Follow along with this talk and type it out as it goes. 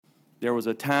There was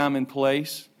a time and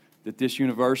place that this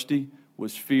university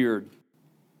was feared.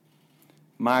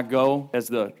 My goal as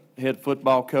the head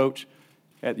football coach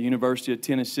at the University of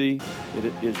Tennessee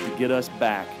is to get us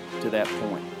back to that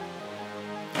point.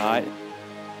 All right?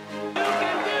 You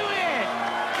can do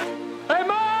it! Hey,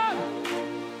 Mom!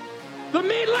 The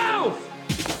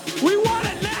meatloaf! We want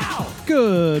it now!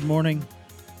 Good morning,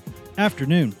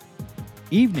 afternoon,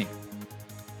 evening,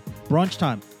 brunch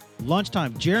time,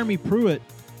 lunchtime. Jeremy Pruitt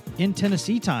in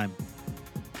Tennessee time.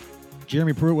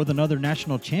 Jeremy Pruitt with another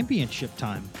national championship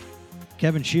time.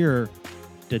 Kevin Shearer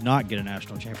did not get a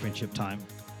national championship time.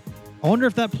 I wonder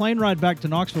if that plane ride back to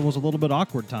Knoxville was a little bit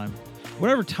awkward time.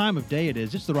 Whatever time of day it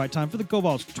is, it's the right time for the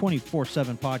GoVols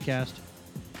 24/7 podcast.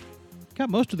 Got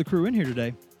most of the crew in here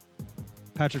today.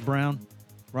 Patrick Brown,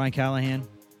 Ryan Callahan,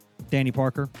 Danny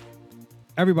Parker.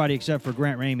 Everybody except for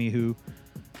Grant Ramey, who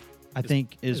I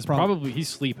think is probably he's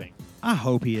sleeping. I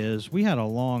hope he is. We had a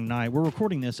long night. We're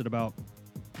recording this at about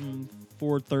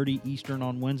 4:30 Eastern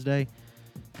on Wednesday,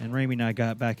 and Ramey and I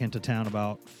got back into town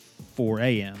about 4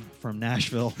 a.m. from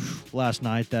Nashville last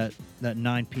night. That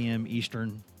 9 p.m.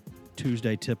 Eastern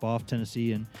Tuesday tip-off,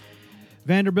 Tennessee and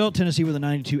Vanderbilt. Tennessee with a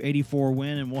 92-84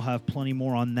 win, and we'll have plenty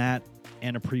more on that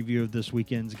and a preview of this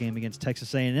weekend's game against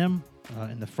Texas A&M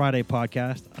in the Friday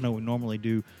podcast. I know we normally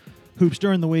do hoops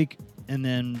during the week and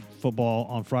then football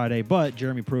on Friday, but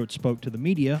Jeremy Pruitt spoke to the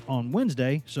media on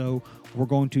Wednesday, so we're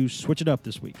going to switch it up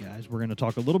this week, guys. We're going to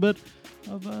talk a little bit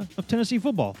of Tennessee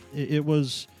football. It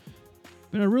was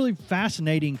been a really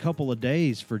fascinating couple of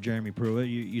days for Jeremy Pruitt.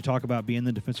 You talk about being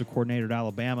the defensive coordinator at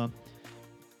Alabama,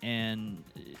 and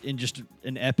in just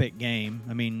an epic game.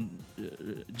 I mean,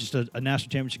 just a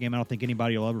national championship game I don't think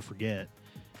anybody will ever forget.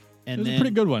 And it was a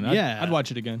pretty good one. Yeah, I'd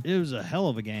watch it again. It was a hell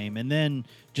of a game. And then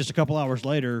just a couple hours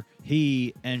later,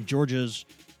 he and Georgia's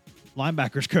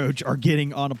linebackers coach are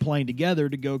getting on a plane together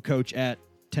to go coach at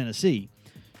Tennessee.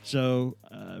 So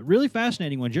really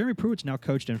fascinating one. Jeremy Pruitt's now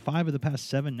coached in 5 of the past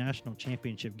 7 national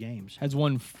championship games. Has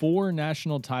won 4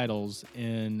 national titles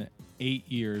in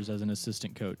 8 years as an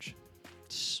assistant coach.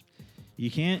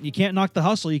 You can't knock the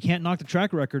hustle. You can't knock the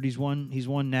track record. He's won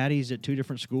natties at 2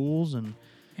 different schools, and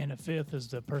a 5th is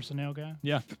the personnel guy.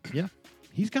 Yeah.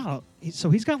 He's got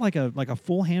like a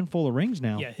full handful of rings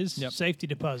now. Yeah, his safety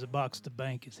deposit box at the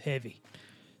bank is heavy.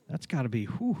 That's got to be.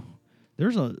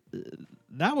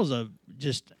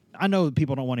 I know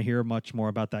people don't want to hear much more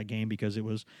about that game because it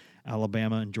was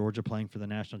Alabama and Georgia playing for the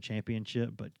national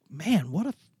championship. But man, what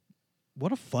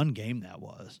a fun game that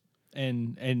was.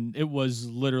 And it was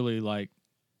literally like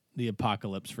the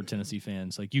apocalypse for Tennessee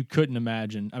fans. Like, you couldn't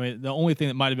imagine. I mean, the only thing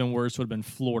that might have been worse would have been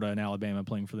Florida and Alabama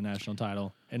playing for the national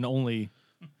title, and only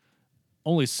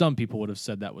some people would have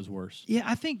said that was worse. Yeah,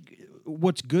 I think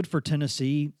what's good for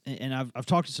Tennessee, and I've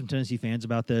talked to some Tennessee fans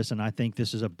about this, and I think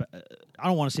this is I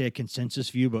don't want to say a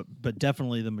consensus view, but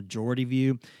definitely the majority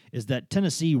view, is that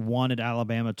Tennessee wanted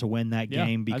Alabama to win that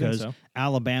game because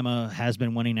Alabama has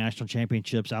been winning national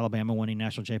championships. Alabama winning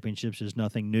national championships is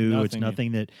nothing new. It's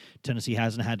nothing that Tennessee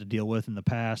hasn't had to deal with in the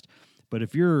past. But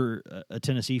if you're a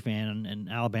Tennessee fan and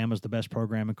Alabama's the best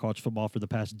program in college football for the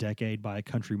past decade by a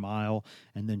country mile,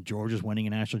 and then Georgia's winning a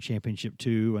national championship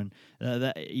too, and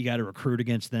that you got to recruit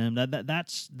against them,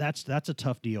 that's a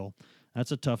tough deal.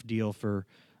 That's a tough deal for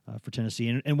Tennessee.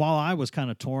 And while I was kind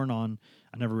of torn on,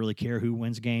 I never really care who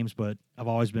wins games, but I've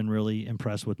always been really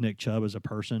impressed with Nick Chubb as a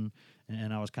person,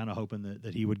 and I was kind of hoping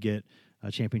that he would get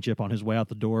a championship on his way out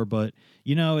the door. But,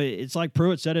 it's like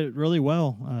Pruitt said it really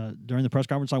well during the press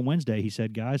conference on Wednesday. He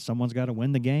said, guys, someone's got to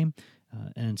win the game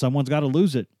and someone's got to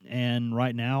lose it. And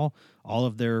right now, all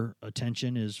of their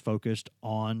attention is focused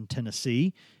on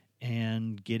Tennessee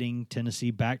and getting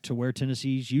Tennessee back to where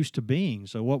Tennessee's used to being.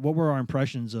 So what were our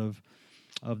impressions of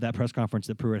that press conference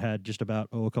that Pruitt had just about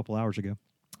a couple hours ago?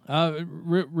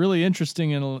 Really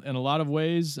interesting in a lot of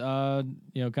ways. Kind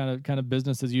of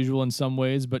business as usual in some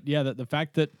ways. But yeah, the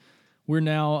fact that we're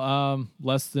now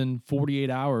less than 48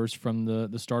 hours from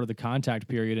the start of the contact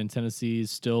period, and Tennessee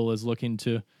still is looking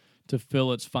to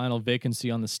fill its final vacancy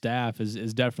on the staff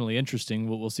is definitely interesting.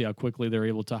 We'll see how quickly they're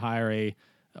able to hire a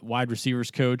wide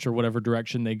receivers coach or whatever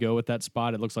direction they go with that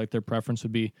spot. It looks like their preference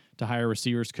would be to hire a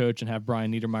receivers coach and have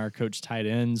Brian Niedermeyer coach tight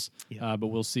ends. Yeah. But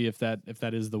we'll see if that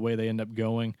is the way they end up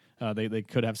going. They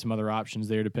could have some other options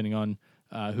there depending on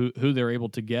who they're able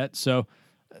to get. So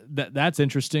that's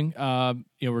interesting.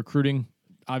 Recruiting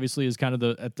obviously is kind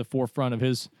of at the forefront of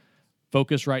his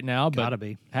focus right now. But gotta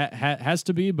be has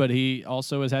to be. But he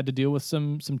also has had to deal with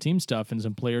some team stuff and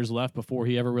some players left before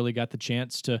he ever really got the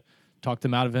chance to talk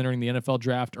them out of entering the NFL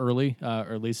draft early,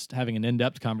 or at least having an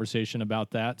in-depth conversation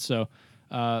about that. So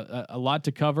a lot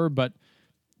to cover, but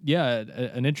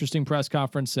an interesting press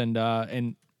conference,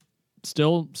 and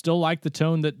still like the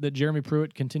tone that Jeremy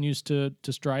Pruitt continues to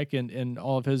strike in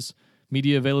all of his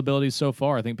media availability so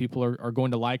far. I think people are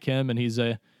going to like him, and he's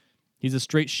a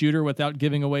straight shooter without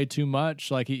giving away too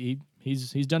much. Like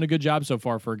he's done a good job so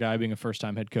far for a guy being a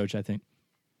first-time head coach, I think.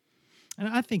 And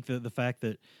I think the fact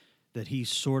that he's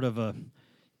sort of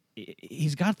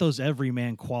he's got those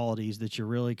everyman qualities that you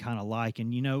really kind of like.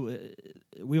 And,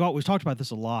 we've always talked about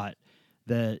this a lot,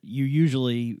 that you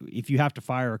usually, if you have to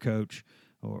fire a coach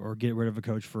or get rid of a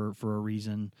coach for a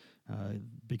reason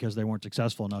because they weren't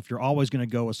successful enough, you're always going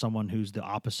to go with someone who's the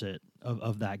opposite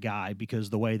of that guy, because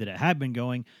the way that it had been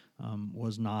going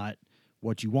was not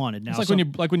what you wanted. Now, it's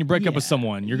like when you break up with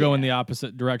someone, you're going the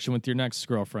opposite direction with your next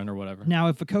girlfriend or whatever. Now,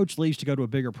 if a coach leaves to go to a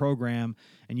bigger program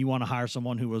and you want to hire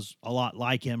someone who was a lot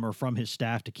like him or from his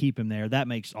staff to keep him there, that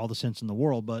makes all the sense in the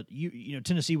world. But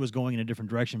Tennessee was going in a different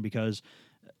direction because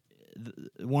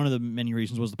one of the many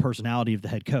reasons was the personality of the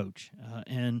head coach.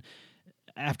 And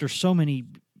after so many,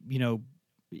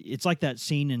 it's like that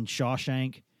scene in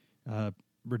Shawshank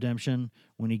Redemption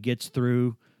when he gets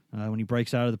through, when he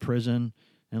breaks out of the prison,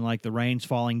 and like the rain's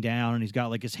falling down and he's got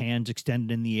like his hands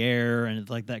extended in the air, and it's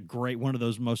like that great, one of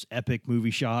those most epic movie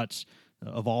shots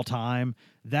of all time.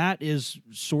 That is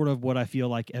sort of what I feel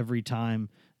like every time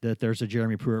that there's a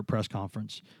Jeremy Pruitt press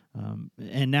conference.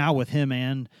 And now with him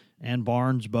and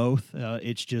Barnes both,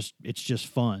 it's just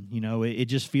fun. It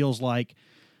just feels like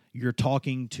you're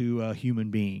talking to a human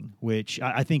being, which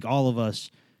I think all of us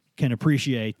can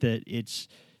appreciate. That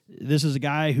this is a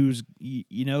guy who's,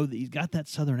 he's got that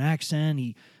Southern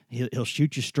accent. He'll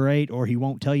shoot you straight, or he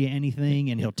won't tell you anything,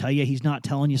 and he'll tell you he's not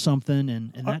telling you something,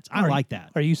 and that's I like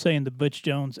that. Are you saying the Butch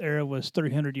Jones era was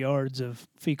 300 yards of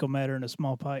fecal matter in a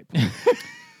small pipe?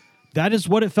 That is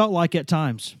what it felt like at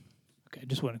times. Okay,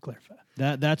 just want to clarify.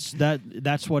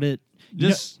 That's what it.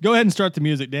 Just go ahead and start the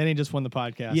music. Danny just won the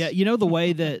podcast. Yeah, the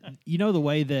way that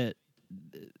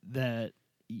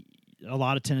a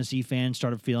lot of Tennessee fans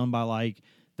started feeling by like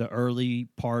the early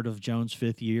part of Jones'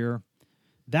 fifth year.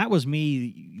 That was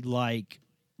me like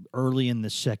early in the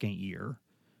second year.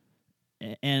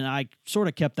 And I sort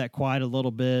of kept that quiet a little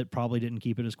bit, probably didn't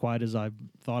keep it as quiet as I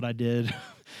thought I did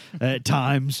at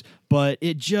times, but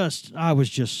I was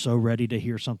just so ready to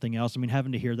hear something else. I mean,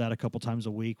 having to hear that a couple times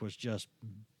a week was just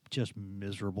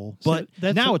miserable. But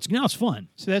now it's fun.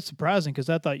 So that's surprising, because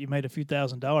I thought you made a few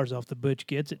 $1,000s off the Butch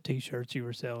Gets It T-shirts you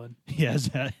were selling. Yes.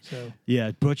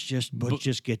 Butch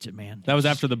just gets it, man. That was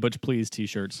after the Butch Please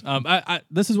T-shirts.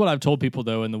 This is what I've told people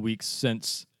though in the weeks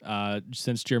since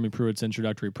Jeremy Pruitt's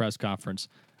introductory press conference.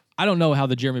 I don't know how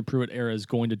the Jeremy Pruitt era is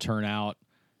going to turn out.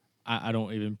 I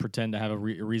don't even pretend to have a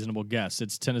reasonable guess.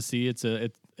 It's Tennessee. It's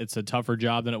a tougher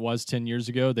job than it was 10 years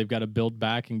ago. They've got to build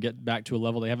back and get back to a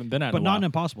level they haven't been at. But in a not while. an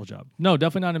impossible job. No,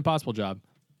 definitely not an impossible job.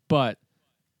 But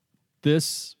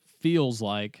this feels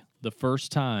like the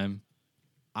first time,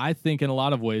 I think in a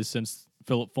lot of ways since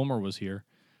Philip Fulmer was here,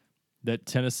 that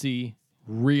Tennessee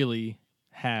really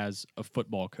has a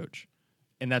football coach.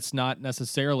 And that's not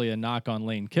necessarily a knock on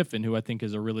Lane Kiffin, who I think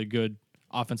is a really good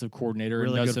offensive coordinator,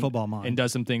 really and good football mind, and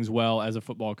does some things well as a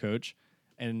football coach.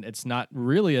 And it's not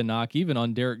really a knock even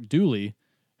on Derek Dooley,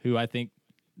 who I think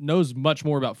knows much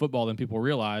more about football than people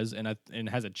realize, and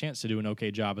has a chance to do an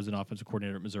okay job as an offensive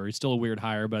coordinator at Missouri. Still a weird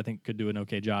hire, but I think could do an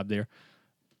okay job there.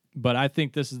 But I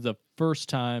think this is the first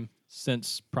time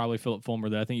since probably Philip Fulmer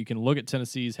that I think you can look at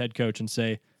Tennessee's head coach and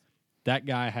say, that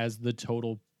guy has the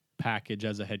total package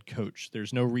as a head coach.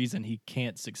 There's no reason he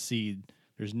can't succeed.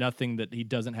 There's nothing that he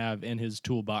doesn't have in his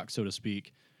toolbox, so to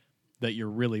speak, that you're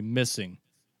really missing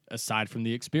aside from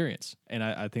the experience. And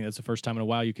I think that's the first time in a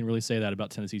while you can really say that about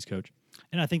Tennessee's coach.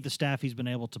 And I think the staff he's been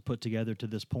able to put together to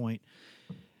this point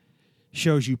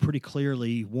shows you pretty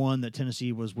clearly, one, that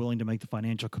Tennessee was willing to make the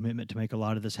financial commitment to make a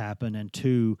lot of this happen, and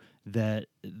two, that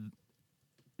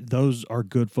those are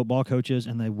good football coaches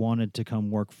and they wanted to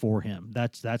come work for him.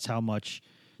 That's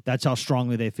how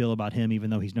strongly they feel about him, even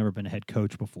though he's never been a head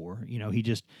coach before.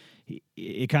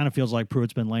 It kind of feels like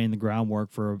Pruitt's been laying the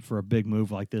groundwork for a big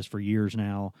move like this for years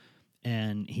now,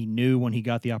 and he knew when he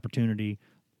got the opportunity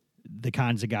the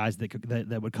kinds of guys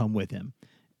that would come with him,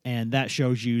 and that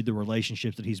shows you the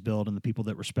relationships that he's built and the people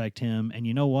that respect him. And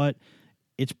you know what?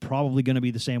 It's probably going to be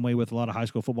the same way with a lot of high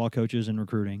school football coaches in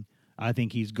recruiting. I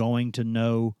think he's going to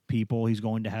know people, he's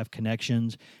going to have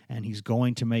connections, and he's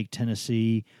going to make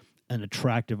Tennessee an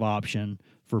attractive option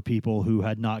for people who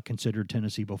had not considered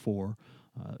Tennessee before,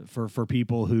 for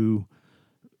people who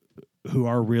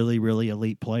are really, really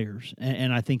elite players.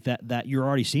 And I think that you're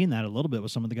already seeing that a little bit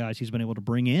with some of the guys he's been able to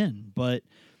bring in. But,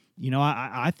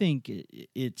 I think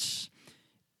it's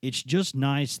just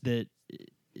nice that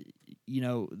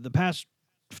the past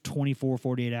 24,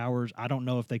 48 hours, I don't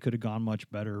know if they could have gone much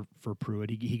better for Pruitt.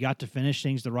 He got to finish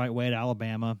things the right way at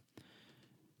Alabama,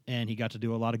 and he got to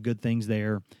do a lot of good things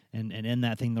there and end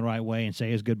that thing the right way and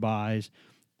say his goodbyes.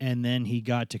 And then he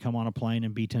got to come on a plane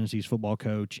and be Tennessee's football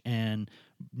coach. And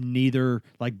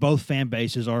both fan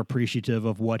bases are appreciative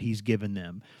of what he's given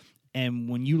them. And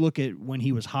when you look at when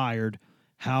he was hired,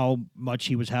 how much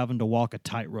he was having to walk a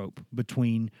tightrope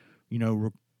between,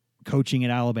 coaching at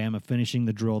Alabama, finishing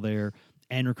the drill there,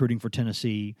 and recruiting for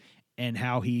Tennessee, and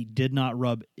how he did not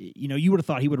rub, you would have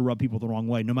thought he would have rubbed people the wrong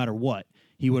way no matter what.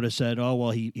 He would have said, oh,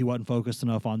 well, he wasn't focused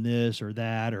enough on this or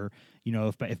that, or,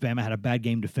 if Bama had a bad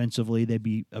game defensively, they'd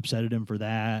be upset at him for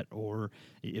that, or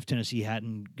if Tennessee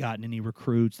hadn't gotten any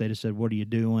recruits, they'd have said, what are you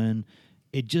doing?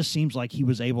 It just seems like he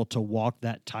was able to walk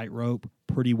that tightrope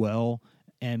pretty well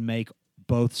and make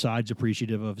both sides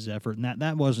appreciative of his effort, and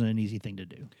that wasn't an easy thing to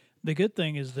do. The good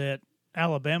thing is that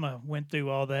Alabama went through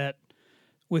all that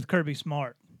with Kirby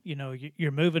Smart.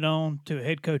 You're moving on to a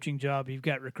head coaching job. You've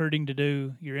got recruiting to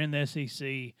do. You're in the SEC,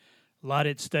 a lot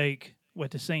at stake.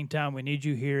 At the same time, we need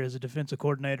you here as a defensive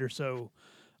coordinator. So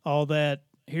all that,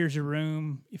 here's your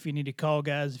room. If you need to call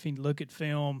guys, if you need to look at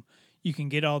film, you can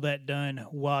get all that done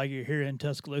while you're here in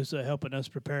Tuscaloosa helping us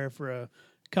prepare for a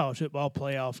college football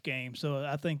playoff game. So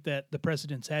I think that the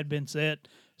precedents had been set.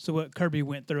 So what Kirby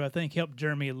went through, I think, helped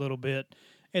Jeremy a little bit.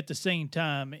 At the same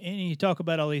time, and you talk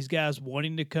about all these guys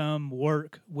wanting to come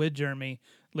work with Jeremy,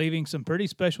 leaving some pretty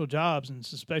special jobs and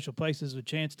some special places with a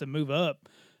chance to move up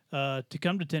to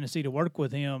come to Tennessee to work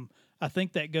with him. I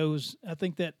think that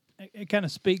it kind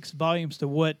of speaks volumes to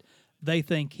what they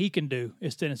think he can do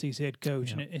as Tennessee's head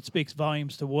coach, and it speaks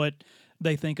volumes to what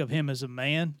they think of him as a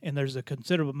man, and there's a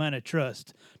considerable amount of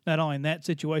trust, not only in that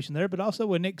situation there, but also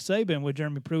with Nick Saban, with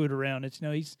Jeremy Pruitt around. It's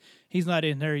he's not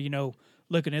in there,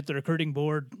 looking at the recruiting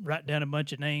board, write down a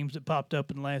bunch of names that popped up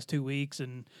in the last 2 weeks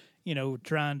and,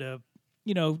 trying to,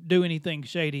 do anything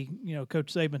shady.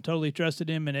 Coach Saban totally trusted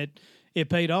him, and it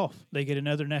paid off. They get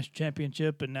another national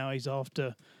championship, and now he's off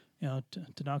to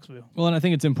Knoxville. Well, and I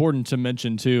think it's important to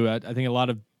mention, too, I think a lot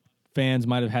of fans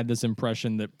might have had this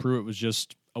impression that Pruitt was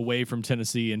just away from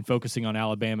Tennessee and focusing on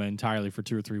Alabama entirely for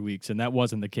 2 or 3 weeks, and that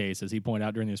wasn't the case. As he pointed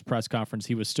out during his press conference,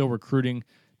 he was still recruiting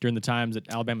during the times that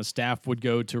Alabama staff would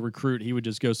go to recruit. He would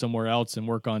just go somewhere else and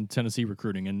work on Tennessee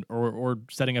recruiting or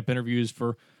setting up interviews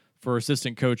for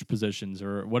assistant coach positions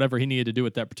or whatever he needed to do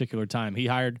at that particular time. He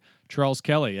hired Charles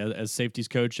Kelly as safeties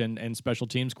coach and special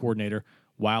teams coordinator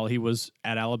while he was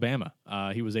at Alabama.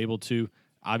 He was able to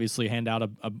obviously hand out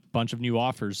a bunch of new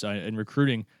offers in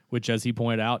recruiting, which, as he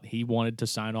pointed out, he wanted to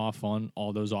sign off on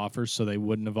all those offers, so they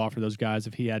wouldn't have offered those guys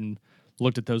if he hadn't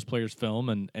looked at those players' film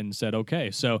and said,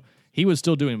 okay. So he was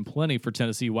still doing plenty for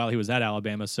Tennessee while he was at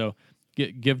Alabama. So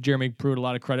give Jeremy Pruitt a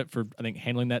lot of credit for, I think,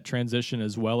 handling that transition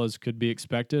as well as could be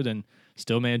expected and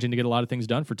still managing to get a lot of things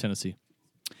done for Tennessee.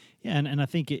 Yeah, and I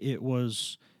think it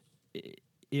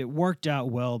worked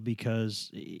out well because,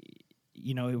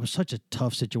 it was such a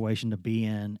tough situation to be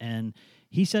in. And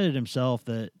he said it himself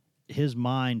that his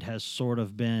mind has sort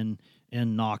of been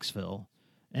in Knoxville.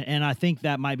 And I think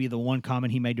that might be the one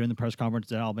comment he made during the press conference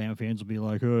that Alabama fans will be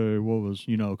like, hey, what was,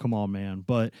 come on, man.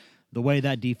 But the way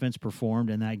that defense performed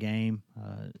in that game,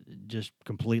 just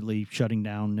completely shutting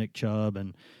down Nick Chubb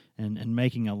and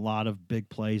making a lot of big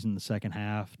plays in the second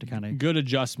half to kind of good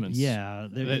adjustments. Yeah,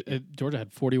 Georgia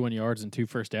had 41 yards and 2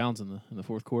 first downs in the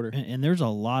fourth quarter. And there's a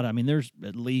lot. I mean, there's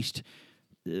at least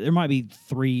there might be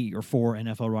 3 or 4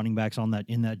 NFL running backs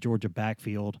in that Georgia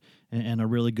backfield, and a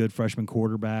really good freshman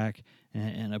quarterback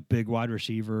and a big wide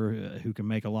receiver who can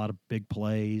make a lot of big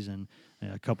plays, and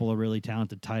a couple of really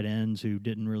talented tight ends who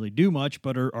didn't really do much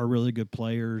but are really good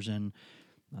players. And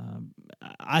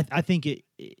I think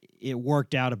it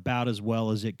worked out about as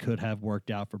well as it could have worked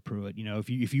out for Pruitt.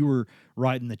 If you were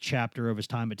writing the chapter of his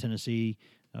time at Tennessee,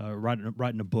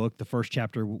 writing a book, the first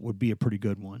chapter would be a pretty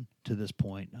good one to this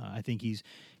point. I think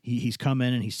he's come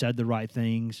in and he said the right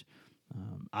things.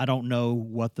 I don't know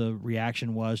what the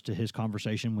reaction was to his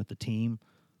conversation with the team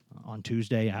on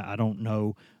Tuesday. I don't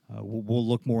know. We'll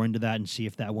look more into that and see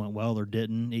if that went well or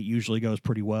didn't. It usually goes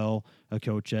pretty well. A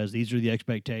coach says, these are the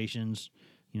expectations.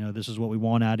 This is what we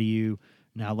want out of you.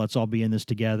 Now let's all be in this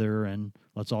together and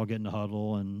let's all get in the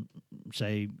huddle and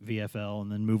say VFL and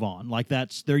then move on. Like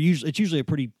it's usually a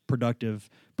pretty productive,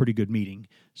 pretty good meeting.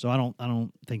 So I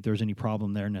don't think there's any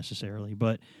problem there necessarily.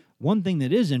 But one thing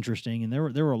that is interesting, and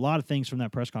there were a lot of things from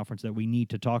that press conference that we need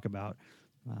to talk about.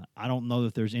 I don't know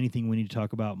that there's anything we need to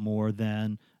talk about more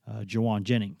than Jawan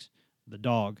Jennings, the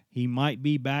dog. He might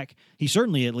be back. He's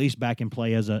certainly at least back in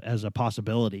play as a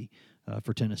possibility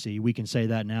for Tennessee. We can say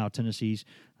that now. Tennessee's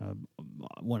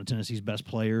one of Tennessee's best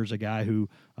players, a guy who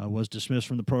was dismissed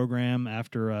from the program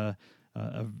after a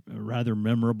rather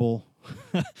memorable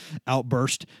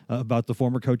outburst about the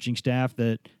former coaching staff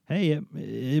that, hey,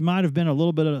 it might have been a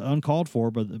little bit uncalled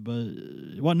for, but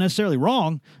it wasn't necessarily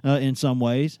wrong in some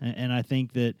ways. And I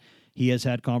think that he has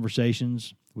had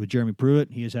conversations with Jeremy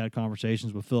Pruitt. He has had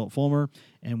conversations with Philip Fulmer,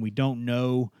 and we don't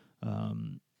know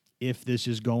if this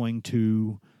is going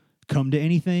to come to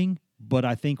anything. But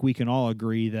I think we can all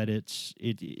agree that it's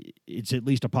at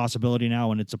least a possibility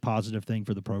now, and it's a positive thing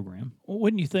for the program. Well,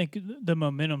 wouldn't you think the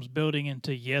momentum's building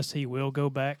into yes, he will go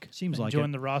back? Seems and like join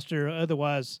it. the roster.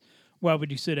 Otherwise, why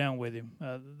would you sit down with him?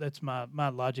 That's my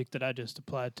logic that I just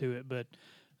applied to it. But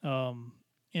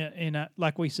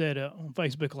like we said on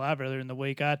Facebook Live earlier in the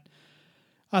week, I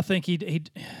think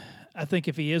I think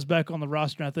if he is back on the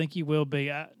roster, and I think he will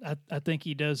be. I think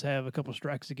he does have a couple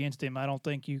strikes against him. I don't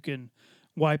think you can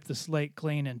wipe the slate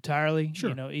clean entirely.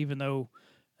 Sure. Even though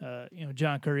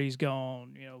John Curry's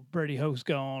gone, Brady Hoke's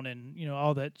gone, and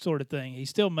all that sort of thing. He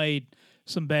still made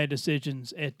some bad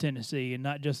decisions at Tennessee, and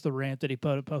not just the rant that he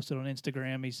posted on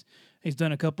Instagram. He's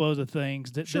done a couple other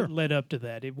things that led up to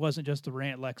that. It wasn't just the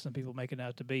rant like some people make it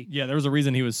out to be. Yeah, there was a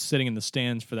reason he was sitting in the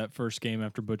stands for that first game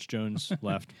after Butch Jones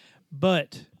left.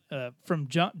 But from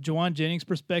Jauan Jennings'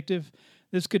 perspective,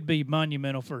 this could be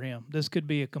monumental for him. This could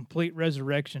be a complete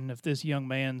resurrection of this young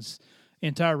man's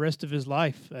entire rest of his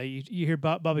life. You hear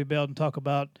Bobby Belden talk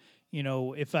about,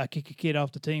 if I kick a kid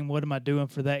off the team, what am I doing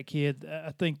for that kid?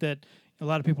 I think that a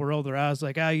lot of people roll their eyes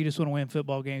like, you just want to win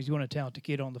football games. You want a talented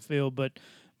kid on the field. But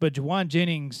Jauan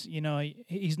Jennings,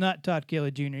 he's not Todd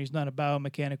Kelly Jr. He's not a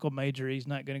biomechanical major. He's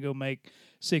not going to go make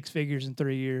six figures in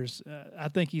 3 years. I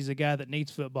think he's a guy that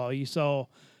needs football. You saw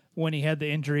when he had the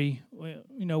injury,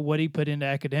 what he put into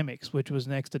academics, which was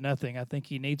next to nothing. I think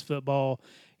he needs football.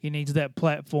 He needs that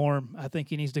platform. I think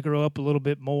he needs to grow up a little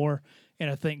bit more. And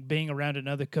I think being around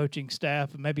another coaching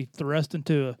staff and maybe thrust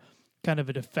into a kind of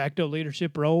a de facto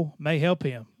leadership role may help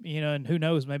him. And who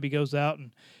knows, maybe he goes out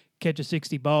and catches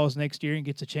 60 balls next year and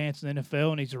gets a chance in the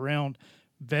NFL, and he's around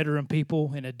veteran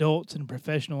people and adults in a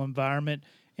professional environment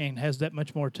and has that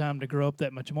much more time to grow up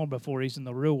that much more before he's in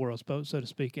the real world, so to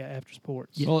speak, after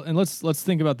sports. Well, and let's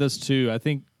think about this too.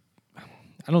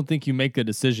 I don't think you make a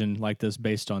decision like this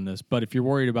based on this, but if you're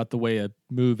worried about the way a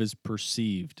move is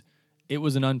perceived, it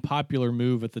was an unpopular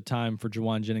move at the time for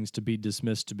Jauan Jennings to be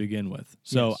dismissed to begin with.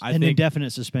 So Yes. I an think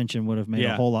indefinite suspension would have made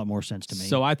a whole lot more sense to me.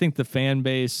 So I think the fan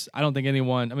base, I don't think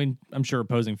anyone, I'm sure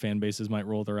opposing fan bases might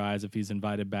roll their eyes if he's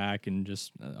invited back and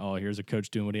just, here's a coach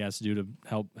doing what he has to do to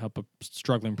help a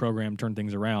struggling program turn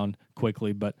things around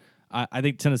quickly. But I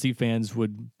think Tennessee fans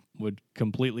would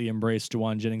completely embrace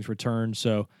Jauan Jennings' return.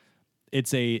 So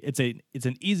it's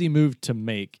an easy move to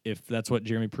make if that's what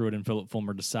Jeremy Pruitt and Philip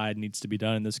Fulmer decide needs to be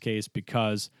done in this case,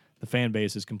 because the fan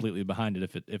base is completely behind it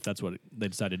if that's what they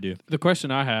decide to do. The question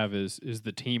I have is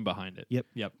the team behind it.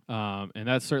 Yep. And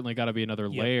that's certainly got to be another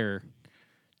layer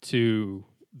to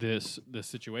this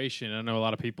situation. I know a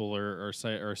lot of people are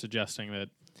suggesting that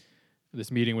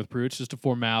this meeting with Pruitt's just a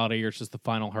formality or it's just the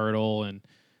final hurdle and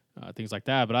things like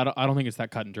that. But I don't think it's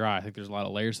that cut and dry. I think there's a lot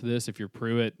of layers to this. If you're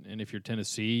Pruitt and if you're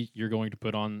Tennessee, you're going to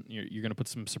put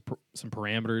some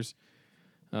parameters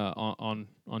on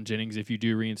Jennings. If you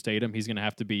do reinstate him, he's going to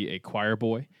have to be a choir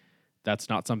boy. That's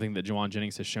not something that Jauan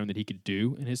Jennings has shown that he could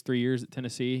do in his 3 years at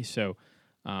Tennessee. So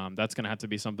that's going to have to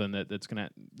be something there's going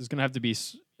to have to be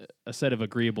a set of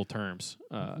agreeable terms.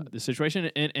 The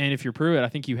situation, and if you're Pruitt, I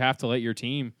think you have to let your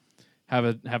team have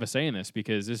a say in this,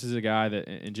 because this is a guy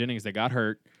in Jennings that got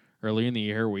hurt early in the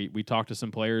year. We talked to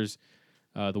some players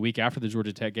the week after the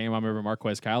Georgia Tech game. I remember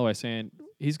Marquez Callaway saying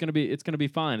it's going to be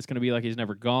fine. It's going to be like he's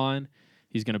never gone.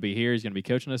 He's going to be here. He's going to be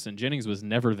coaching us. And Jennings was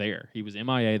never there. He was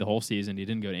MIA the whole season. He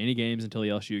didn't go to any games until the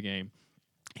LSU game.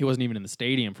 He wasn't even in the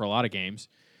stadium for a lot of games.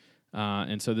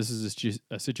 And so this is just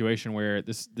a situation where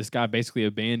this guy basically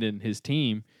abandoned his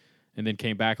team and then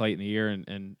came back late in the year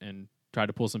and tried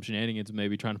to pull some shenanigans,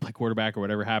 maybe trying to play quarterback or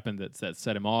whatever happened that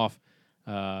set him off.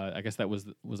 I guess that was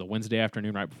a Wednesday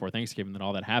afternoon right before Thanksgiving that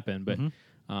all that happened. But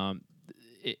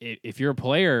if you're a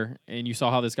player and you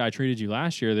saw how this guy treated you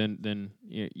last year, then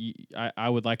I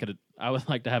would like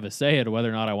to have a say at whether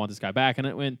or not I want this guy back.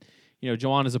 And when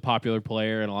Jauan is a popular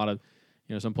player, and a lot of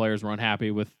some players were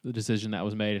unhappy with the decision that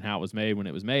was made and how it was made when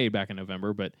it was made back in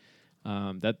November. But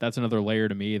that's another layer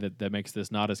to me that makes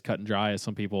this not as cut and dry as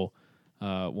some people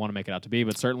want to make it out to be.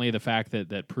 But certainly the fact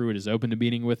that Pruitt is open to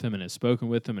meeting with him and has spoken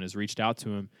with him and has reached out to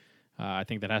him, I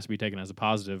think that has to be taken as a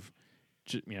positive.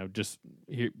 Just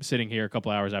sitting here a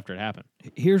couple hours after it happened.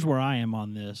 Here's where I am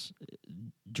on this.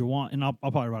 Juwan, and I'll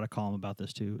probably write a column about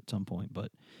this too at some point,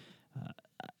 but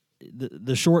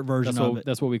the short version of it.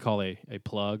 That's what we call a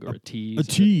plug or a tease. A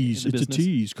tease. in the It's a business.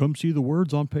 tease. Come see the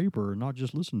words on paper and not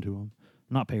just listen to them.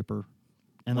 Not paper.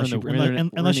 Unless We're you in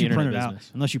the unless you print internet it out.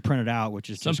 business. Unless you print it out, which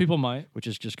is Some just, people might. which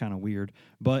is just kind of weird.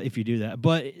 But if you do that.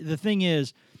 But the thing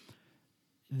is,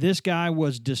 this guy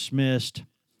was dismissed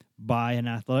by an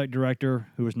athletic director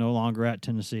who is no longer at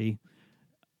Tennessee,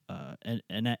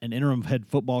 an interim head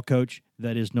football coach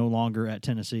that is no longer at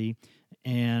Tennessee,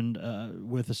 and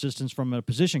with assistance from a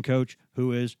position coach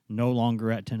who is no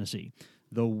longer at Tennessee.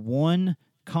 The one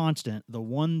constant, the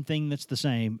one thing that's the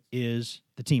same is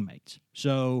the teammates.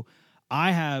 So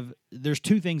there's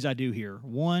two things I do here.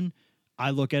 One,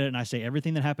 I look at it and I say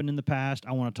everything that happened in the past,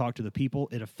 I want to talk to the people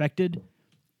it affected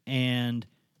and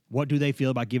what do they feel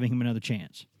about giving him another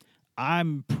chance.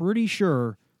 I'm pretty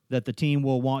sure that the team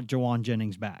will want Jauan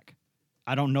Jennings back.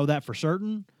 I don't know that for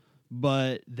certain,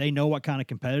 but they know what kind of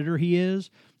competitor he is.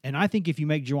 And I think if you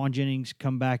make Jauan Jennings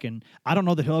come back, and I don't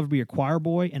know that he'll ever be a choir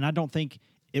boy, and I don't think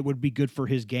it would be good for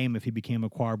his game if he became a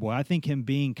choir boy. I think him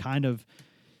being kind of,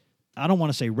 I don't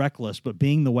want to say reckless, but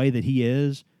being the way that he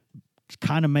is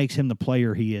kind of makes him the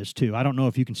player he is too. I don't know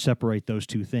if you can separate those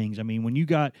two things. I mean, when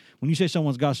you say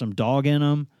someone's got some dog in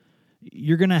them,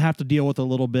 you're going to have to deal with a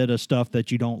little bit of stuff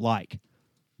that you don't like.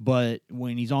 But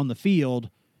when he's on the field,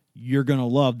 you're going to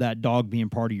love that dog being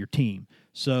part of your team.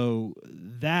 So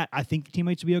that, I think the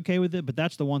teammates would be okay with it, but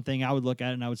that's the one thing I would look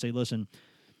at and I would say, listen,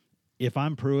 if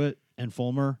I'm Pruitt and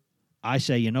Fulmer, I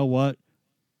say, you know what?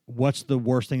 What's the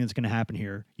worst thing that's going to happen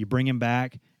here? You bring him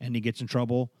back and he gets in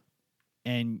trouble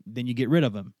and then you get rid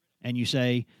of him. And you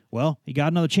say, well, he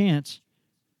got another chance.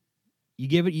 You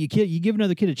give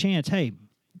another kid a chance. Hey,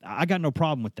 I got no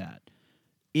problem with that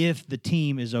if the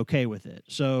team is okay with it.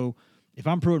 So if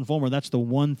I'm Pruitt and Fulmer, that's the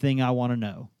one thing I want to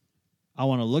know. I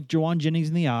want to look Jauan Jennings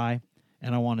in the eye,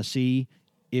 and I want to see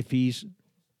if he's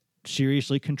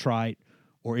seriously contrite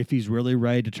or if he's really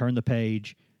ready to turn the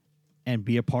page and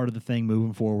be a part of the thing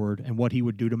moving forward and what he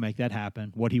would do to make that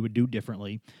happen, what he would do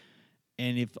differently.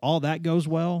 And if all that goes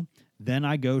well, then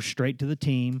I go straight to the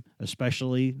team,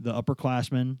 especially the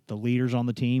upperclassmen, the leaders on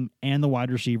the team, and the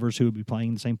wide receivers who would be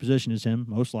playing the same position as him,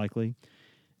 most likely.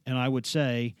 And I would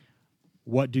say,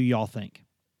 what do y'all think?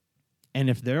 And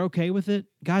if they're okay with it,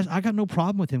 guys, I got no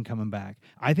problem with him coming back.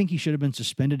 I think he should have been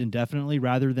suspended indefinitely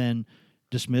rather than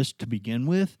dismissed to begin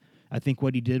with. I think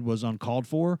what he did was uncalled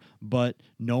for, but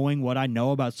knowing what I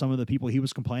know about some of the people he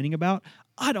was complaining about,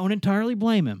 I don't entirely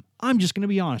blame him. I'm just going to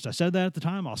be honest. I said that at the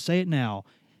time. I'll say it now.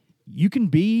 You can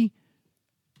be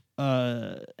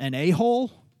an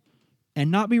a-hole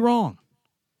and not be wrong.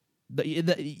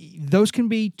 Those can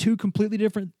be two completely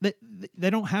different. They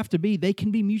don't have to be. They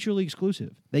can be mutually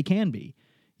exclusive. They can be.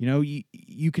 You know,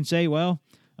 you can say, well,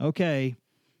 okay,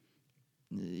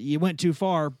 you went too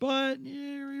far, but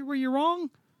were you wrong?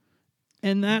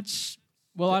 And that's...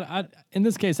 Well, I in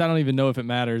this case, I don't even know if it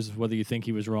matters whether you think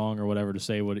he was wrong or whatever to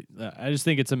say. I just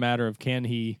think it's a matter of can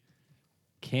he.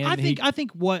 I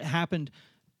think what happened,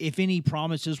 if any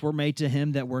promises were made to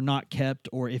him that were not kept,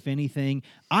 or if anything,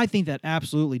 I think that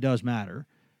absolutely does matter.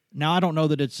 Now, I don't know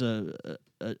that it's the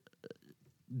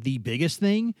biggest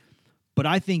thing, but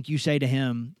I think you say to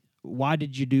him, "Why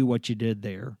did you do what you did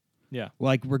there?" Yeah.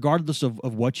 Like, regardless of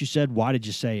what you said, why did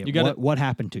you say it? What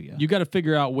happened to you? You got to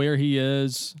figure out where he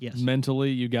is Yes.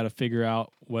 mentally. You got to figure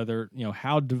out whether,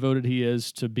 how devoted he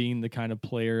is to being the kind of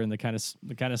player and the kind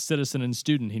of citizen and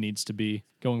student he needs to be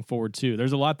going forward too.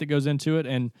 There's a lot that goes into it,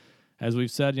 and as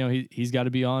we've said, he's got to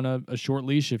be on a short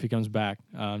leash if he comes back.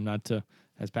 Not to,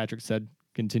 as Patrick said,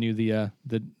 continue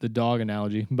the dog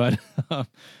analogy, but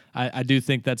I do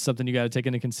think that's something you got to take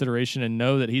into consideration and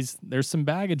know that there's some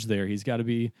baggage there. He's got to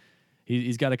be.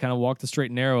 He's got to kind of walk the straight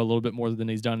and narrow a little bit more than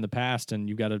he's done in the past, and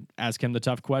you've got to ask him the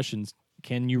tough questions.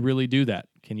 Can you really do that?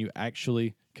 Can you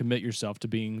actually commit yourself to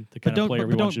being the kind of player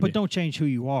we want you to be? But don't change who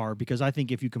you are, because I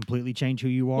think if you completely change who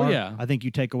you are, I think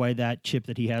you take away that chip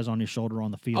that he has on his shoulder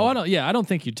on the field. Oh, I don't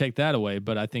think you take that away,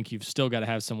 but I think you've still got to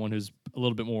have someone who's a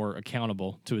little bit more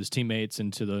accountable to his teammates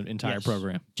and to the entire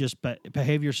program. Just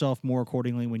behave yourself more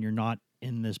accordingly when you're not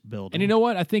in this building. And you know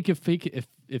what? I think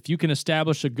if you can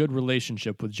establish a good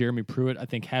relationship with Jeremy Pruitt, I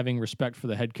think having respect for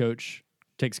the head coach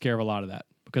takes care of a lot of that,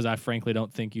 because I frankly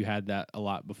don't think you had that a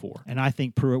lot before. And I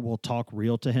think Pruitt will talk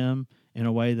real to him in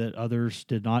a way that others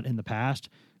did not in the past.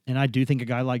 And I do think a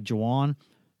guy like Jauan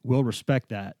will respect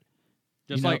that.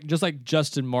 Just like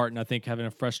Justin Martin, I think having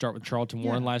a fresh start with Charlton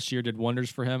Warren last year did wonders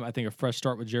for him. I think a fresh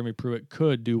start with Jeremy Pruitt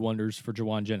could do wonders for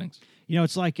Jauan Jennings.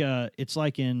 It's like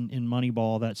in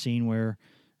Moneyball, that scene where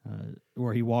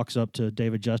where he walks up to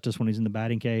David Justice when he's in the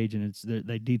batting cage, and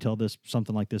they detail this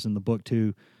something like this in the book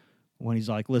too, when he's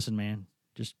like, "Listen, man,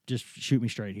 just shoot me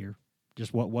straight here.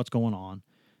 Just what's going on."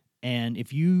 And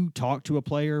if you talk to a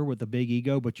player with a big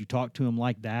ego, but you talk to him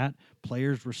like that,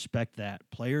 players respect that.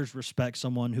 Players respect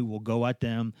someone who will go at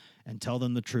them and tell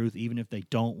them the truth, even if they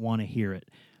don't want to hear it.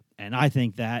 And I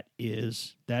think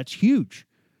that's huge.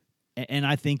 And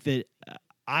I think that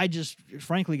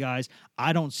frankly, guys,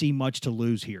 I don't see much to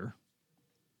lose here.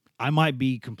 I might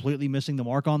be completely missing the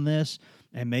mark on this,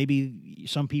 and maybe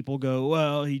some people go,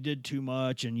 well, he did too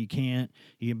much and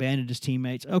he abandoned his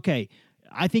teammates. Okay,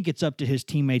 I think it's up to his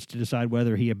teammates to decide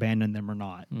whether he abandoned them or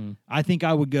not. I think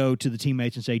I would go to the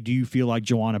teammates and say, do you feel like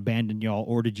Juwan abandoned y'all,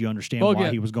 or did you understand why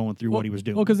he was going through what he was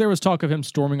doing? Well, because there was talk of him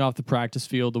storming off the practice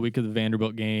field the week of the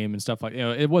Vanderbilt game and stuff like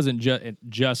it wasn't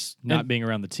just not being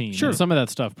around the team. Sure. Some of that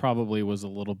stuff probably was a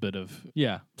little bit of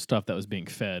stuff that was being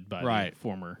fed by the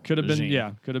former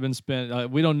regime. Could have been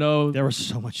spent. We don't know. There was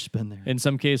so much spin there. In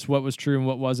some case, what was true and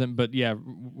what wasn't. But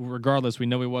regardless, we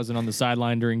know he wasn't on the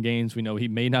sideline during games. We know he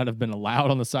may not have been allowed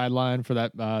on the sideline for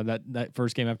that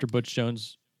first game after Butch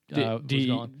Jones was gone.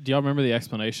 Do y'all remember the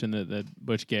explanation that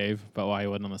Butch gave about why he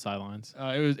wasn't on the sidelines?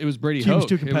 It was Brady He Hoke. was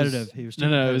too competitive.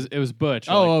 It was Butch.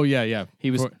 Yeah.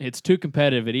 It's too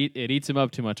competitive. It eats him up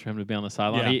too much for him to be on the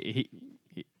sideline.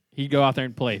 Yeah. He'd go out there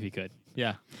and play if he could.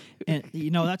 Yeah. And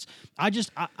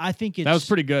I think it's that was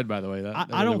pretty good, by the way.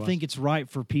 I don't think it's right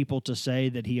for people to say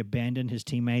that he abandoned his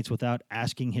teammates without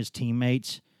asking his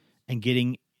teammates and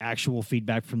getting actual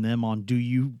feedback from them on, do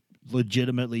you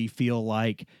legitimately feel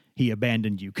like he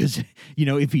abandoned you? Because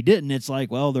if he didn't, it's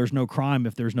like, well, there's no crime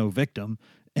if there's no victim.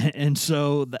 And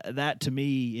so that to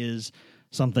me is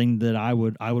something that I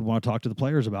would want to talk to the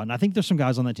players about. And I think there's some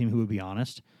guys on that team who would be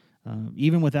honest,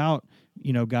 even without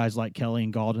guys like Kelly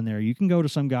and Galton there. You can go to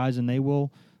some guys and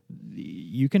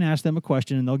you can ask them a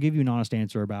question and they'll give you an honest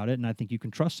answer about it. And I think you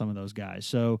can trust some of those guys.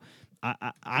 So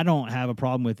I don't have a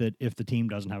problem with it if the team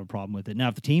doesn't have a problem with it. Now,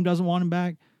 if the team doesn't want him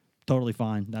back, totally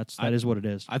fine. That is what it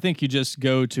is. I think you just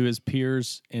go to his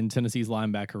peers in Tennessee's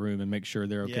linebacker room and make sure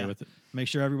they're okay with it. Make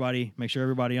sure everybody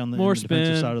on the spin.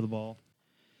 defensive side of the ball.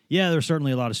 Yeah, there's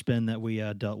certainly a lot of spin that we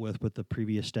dealt with the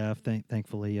previous staff.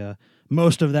 Thankfully,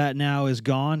 most of that now is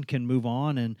gone, can move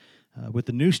on. And with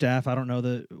the new staff, I don't know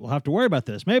that we'll have to worry about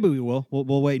this. Maybe we will.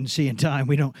 We'll wait and see in time.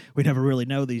 We never really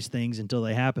know these things until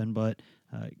they happen. But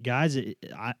guys,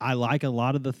 I like a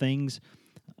lot of the things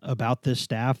about this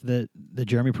staff that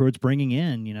Jeremy Pruitt's bringing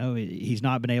in. He's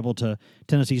not been able to.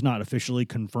 Tennessee's not officially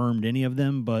confirmed any of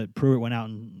them, but Pruitt went out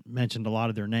and mentioned a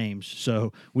lot of their names,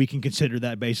 so we can consider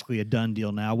that basically a done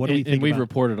deal now. What do we think? And we've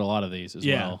reported a lot of these as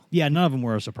well. Yeah, none of them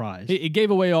were a surprise. It gave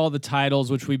away all the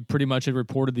titles, which we pretty much had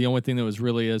reported. The only thing that was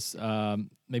really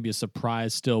maybe a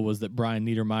surprise still was that Brian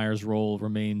Niedermeyer's role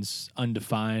remains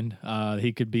undefined.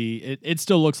 He could be. It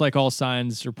still looks like all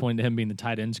signs are pointing to him being the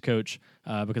tight ends coach,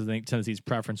 because I think Tennessee's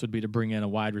preference would be to bring in a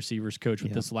wide receivers coach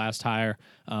with this last hire.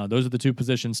 Those are the two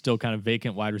positions still kind of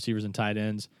vacant, wide receivers and tight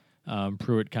ends.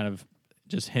 Pruitt kind of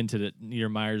just hinted at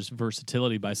Niedermeyer's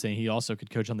versatility by saying he also could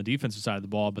coach on the defensive side of the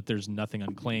ball, but there's nothing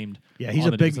unclaimed. Yeah, he's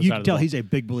a big. You can tell he's a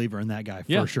big believer in that guy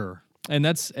for sure. And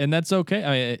that's okay.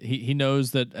 I mean, he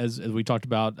knows that as we talked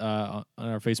about on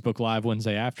our Facebook Live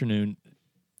Wednesday afternoon,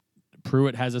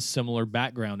 Pruitt has a similar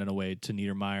background in a way to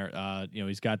Niedermeyer.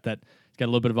 He's got a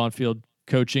little bit of on-field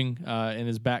coaching in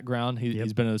his background.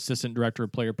 He's been an assistant director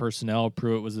of player personnel.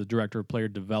 Pruitt was the director of player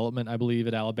development, I believe,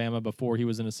 at Alabama before he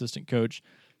was an assistant coach.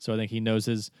 So I think he knows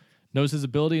his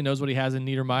ability, knows what he has in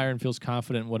Niedermeyer, and feels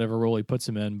confident in whatever role he puts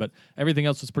him in. But everything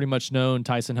else was pretty much known.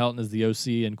 Tyson Helton is the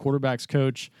OC and quarterbacks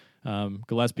coach.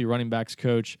 Gillespie running backs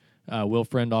coach. Will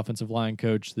Friend offensive line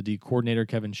coach. The D coordinator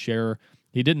Kevin Scherer.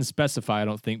 He didn't specify, I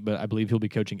don't think, but I believe he'll be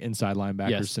coaching inside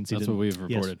linebackers since he that's didn't. what we've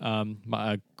reported.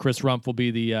 Yes. Chris Rumpf will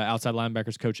be the outside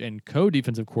linebackers coach and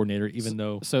co-defensive coordinator, even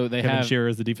though Kevin Scherer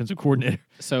is the defensive coordinator.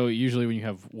 So usually when you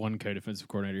have one co-defensive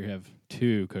coordinator, you have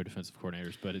two co-defensive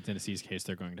coordinators. But in Tennessee's case,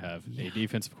 they're going to have a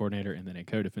defensive coordinator and then a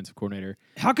co-defensive coordinator.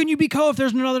 How can you be co if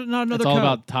there's not another It's co? all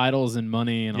about titles and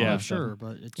money and all that sure, stuff.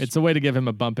 but it's a way to give him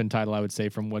a bump in title, I would say,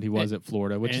 from what he was at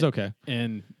Florida, which is okay.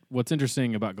 And what's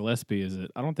interesting about Gillespie is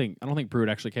that I don't think Pruitt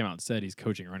actually came out and said he's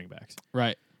coaching running backs.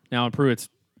 Right. Now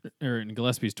in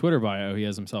Gillespie's Twitter bio, he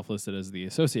has himself listed as the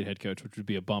associate head coach, which would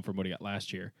be a bump from what he got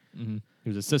last year. Mm-hmm. He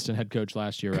was assistant head coach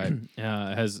last year, right?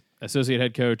 Has associate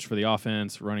head coach for the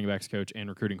offense, running backs coach, and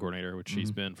recruiting coordinator, which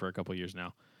he's been for a couple of years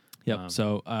now. Yep.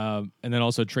 And then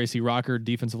also Tracy Rocker,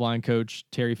 defensive line coach,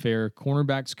 Terry Fair,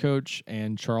 cornerbacks coach,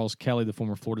 and Charles Kelly, the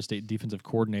former Florida State defensive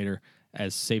coordinator,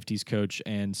 as safeties coach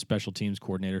and special teams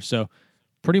coordinator. So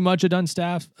pretty much a done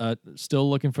staff. Still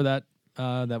looking for that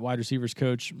that wide receivers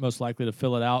coach, most likely to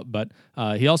fill it out. But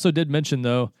he also did mention,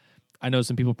 though, I know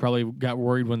some people probably got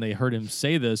worried when they heard him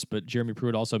say this, but Jeremy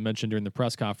Pruitt also mentioned during the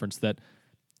press conference that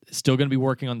still going to be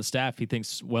working on the staff, he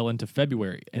thinks, well into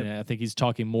February. And I think he's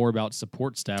talking more about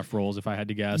support staff roles, if I had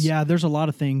to guess. Yeah, there's a lot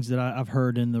of things that I've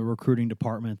heard in the recruiting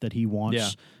department that he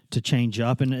wants to change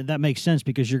up. And that makes sense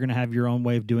because you're going to have your own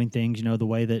way of doing things, you know, the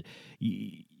way that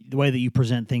you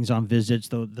present things on visits,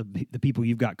 the people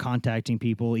you've got contacting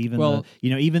people, even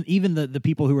the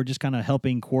people who are just kind of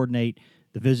helping coordinate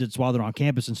the visits while they're on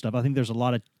campus and stuff. I think there's a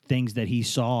lot of things that he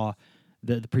saw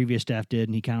that the previous staff did,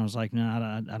 and he kind of was like, no,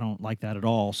 I don't like that at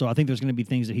all. So I think there's going to be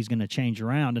things that he's going to change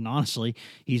around. And honestly,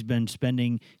 he spent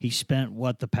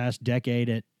the past decade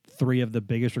at 3 of the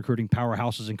biggest recruiting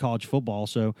powerhouses in college football.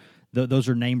 So those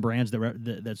are name brands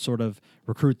that sort of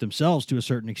recruit themselves to a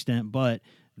certain extent, but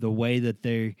the way that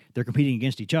they're competing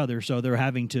against each other, so they're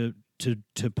having to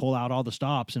pull out all the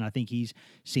stops, and I think he's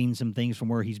seen some things from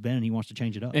where he's been, and he wants to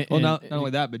change it up. Not only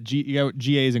that, but you got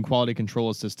GAs and quality control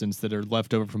assistants that are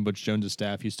left over from Butch Jones'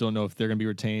 staff. You still know if they're going to be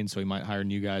retained, so he might hire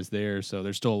new guys there. So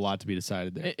there's still a lot to be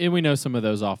decided there. And we know some of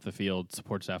those off the field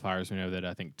support staff hires. We know that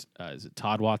I think is it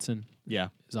Todd Watson? Yeah,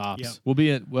 is ops. Yep. Will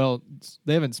be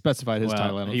they haven't specified his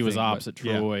title. He was ops at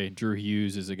Troy. Yeah. Drew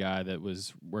Hughes is a guy that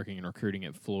was working in recruiting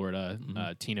at Florida.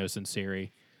 Tino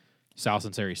Sinceri, Sal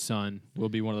Sinceri's son, will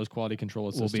be one of those quality control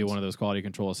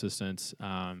assistants.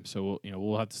 So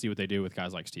we'll have to see what they do with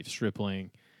guys like Steve Stripling,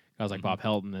 guys like Bob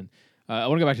Helton. And I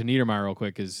want to go back to Niedermeyer real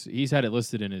quick because he's had it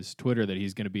listed in his Twitter that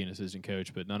he's going to be an assistant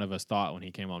coach, but none of us thought when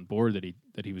he came on board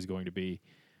that he was going to be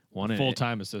one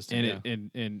full-time assistant.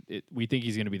 And we think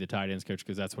he's going to be the tight ends coach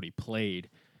because that's what he played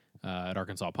at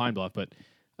Arkansas Pine Bluff. But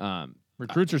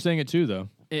recruits are saying it too, though.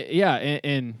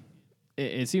 And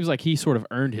it seems like he sort of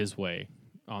earned his way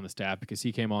on the staff because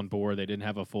he came on board. They didn't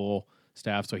have a full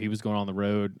staff, so he was going on the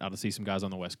road out to see some guys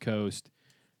on the West Coast,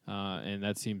 and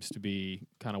that seems to be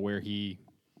kind of where he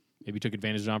maybe took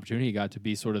advantage of an opportunity. He got to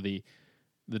be sort of the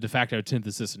de facto 10th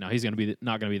assistant. Now he's going to be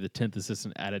not going to be the 10th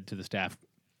assistant added to the staff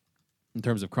in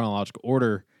terms of chronological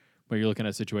order, but you're looking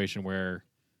at a situation where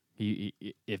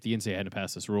if the NCAA hadn't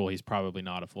passed this rule, he's probably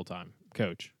not a full-time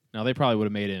coach. Now they probably would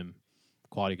have made him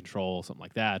quality control, something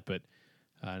like that, but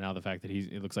now the fact that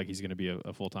it looks like he's going to be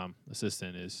a full-time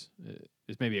assistant is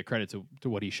maybe a credit to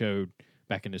what he showed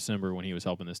back in December when he was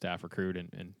helping the staff recruit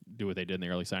and do what they did in the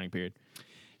early signing period.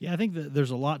 Yeah, I think that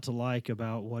there's a lot to like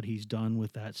about what he's done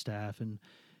with that staff. And,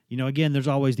 again, there's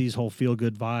always these whole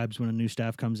feel-good vibes when a new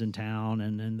staff comes in town.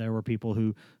 And there were people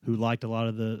who liked a lot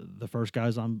of the first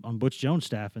guys on Butch Jones'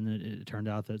 staff, and it turned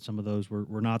out that some of those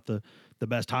were not the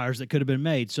best hires that could have been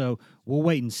made. So we'll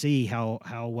wait and see how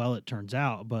well it turns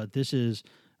out. But this is,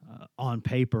 on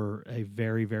paper, a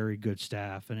very, very good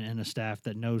staff, and a staff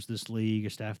that knows this league,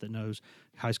 a staff that knows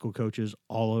high school coaches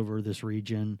all over this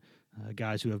region.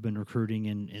 Guys who have been recruiting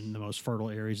in the most fertile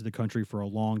areas of the country for a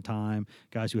long time,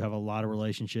 guys who have a lot of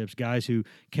relationships, guys who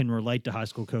can relate to high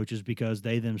school coaches because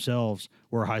they themselves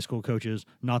were high school coaches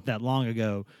not that long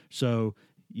ago. So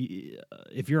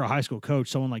if you're a high school coach,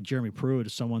 someone like Jeremy Pruitt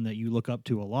is someone that you look up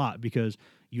to a lot because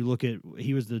he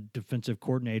was the defensive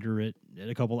coordinator at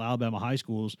a couple Alabama high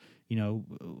schools,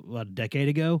 a decade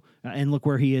ago, and look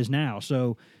where he is now.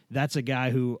 So that's a guy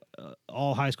who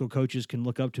all high school coaches can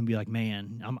look up to and be like,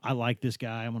 man, I like this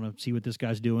guy. I'm going to see what this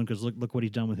guy's doing because look what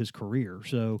he's done with his career.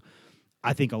 So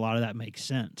I think a lot of that makes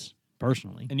sense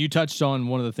personally. And you touched on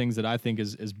one of the things that I think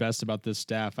is best about this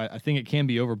staff. I think it can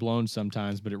be overblown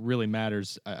sometimes, but it really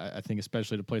matters, I think,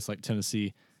 especially at a place like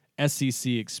Tennessee.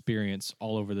 SEC experience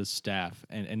all over this staff,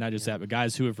 and not just that, but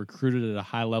guys who have recruited at a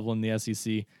high level in the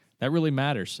SEC. That really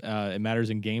matters. It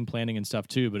matters in game planning and stuff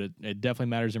too, but it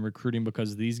definitely matters in recruiting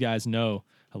because these guys know,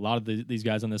 a lot of these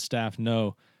guys on this staff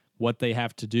know what they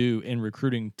have to do in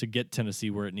recruiting to get Tennessee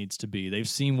where it needs to be. They've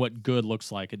seen what good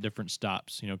looks like at different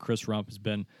stops. Chris Rump has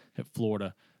been at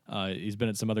Florida. He's been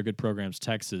at some other good programs,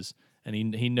 Texas, and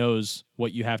he knows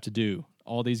what you have to do.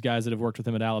 All these guys that have worked with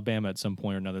him at Alabama at some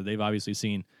point or another, they've obviously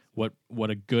seen what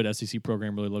a good SEC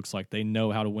program really looks like. They know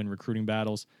how to win recruiting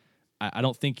battles. I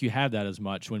don't think you have that as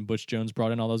much. When Butch Jones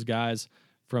brought in all those guys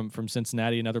from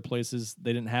Cincinnati and other places,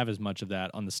 they didn't have as much of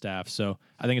that on the staff. So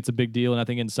I think it's a big deal, and I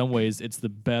think in some ways it's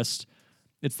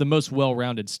the most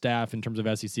well-rounded staff in terms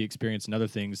of SEC experience and other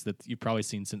things that you've probably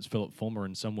seen since Philip Fulmer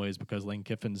in some ways, because Lane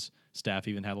Kiffin's staff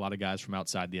even had a lot of guys from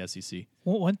outside the SEC.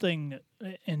 Well, one thing,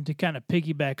 and to kind of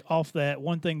piggyback off that,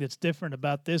 one thing that's different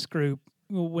about this group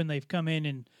when they've come in,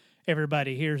 and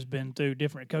everybody here's been through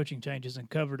different coaching changes and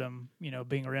covered them,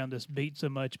 being around this beat so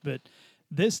much, but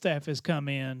this staff has come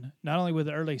in not only with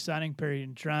the early signing period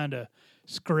and trying to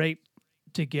scrape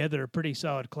together a pretty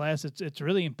solid class. It's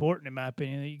really important, in my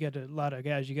opinion, that you got a lot of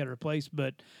guys you got to replace,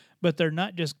 but they're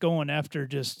not just going after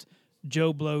just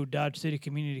Joe Blow, Dodge City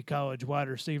Community College wide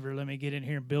receiver. Let me get in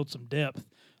here and build some depth.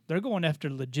 They're going after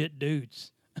legit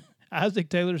dudes. Isaac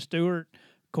Taylor Stewart,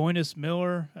 Coinus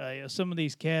Miller, some of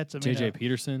these cats. I mean, J.J.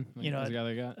 Peterson, you know, the guy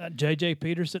they got. J.J.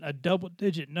 Peterson, a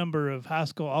double-digit number of high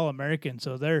school All-Americans.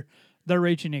 So they're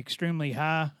reaching extremely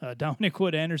high. Dominic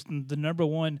Wood Anderson, the number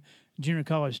one junior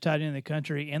college tight end in the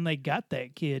country, and they got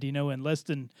that kid, you know, in less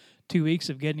than 2 weeks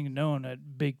of getting to know him. A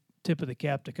big tip of the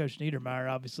cap to Coach Niedermeyer,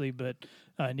 obviously, but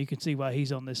and you can see why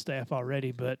he's on this staff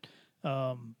already. But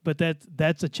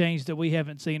that's a change that we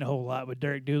haven't seen a whole lot with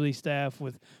Derek Dooley's staff,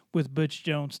 with Butch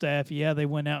Jones' staff. Yeah, they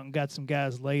went out and got some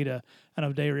guys late. I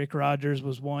know Derrick Rogers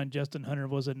was one, Justin Hunter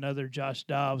was another, Josh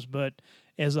Dobbs. But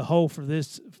as a whole, for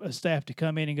this staff to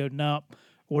come in and go, nope,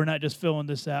 we're not just filling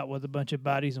this out with a bunch of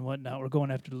bodies and whatnot. We're going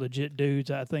after legit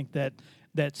dudes. I think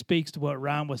that speaks to what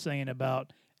Ryan was saying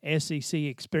about SEC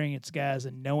experienced guys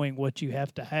and knowing what you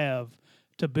have to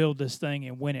build this thing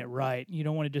and win it right. You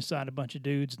don't want to just sign a bunch of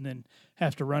dudes and then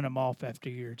have to run them off after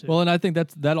a year or two. Well, and I think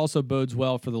that also bodes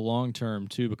well for the long term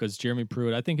too, because Jeremy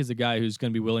Pruitt, I think, is a guy who's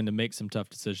going to be willing to make some tough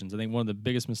decisions. I think one of the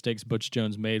biggest mistakes Butch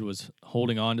Jones made was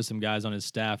holding on to some guys on his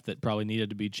staff that probably needed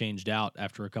to be changed out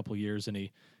after a couple of years, and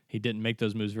he didn't make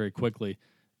those moves very quickly.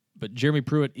 But Jeremy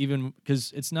Pruitt, even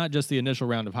because it's not just the initial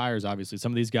round of hires, obviously.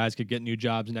 Some of these guys could get new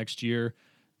jobs next year.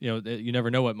 You know, you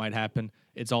never know what might happen.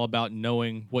 It's all about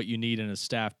knowing what you need in a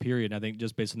staff, period. And I think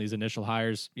just based on these initial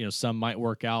hires, you know, some might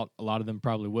work out. A lot of them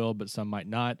probably will, but some might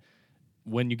not.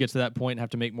 When you get to that point and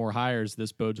have to make more hires,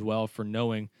 this bodes well for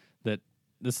knowing that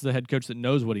this is a head coach that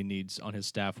knows what he needs on his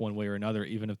staff one way or another,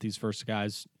 even if these first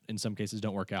guys, in some cases,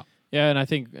 don't work out. Yeah, and I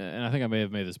think I may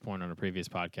have made this point on a previous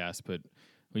podcast, but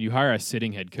when you hire a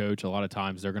sitting head coach, a lot of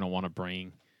times they're going to want to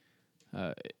bring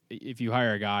if you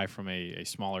hire a guy from a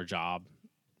smaller job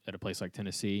at a place like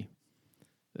Tennessee,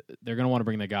 they're going to want to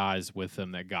bring the guys with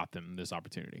them that got them this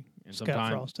opportunity. And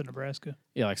Scott Frost in Nebraska.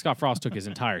 Yeah, like Scott Frost took his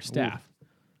entire staff.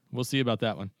 We'll see about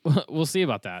that one. We'll see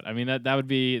about that. I mean, that would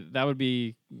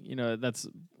be, you know, that's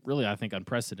really, I think,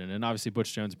 unprecedented. And obviously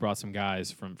Butch Jones brought some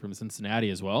guys from Cincinnati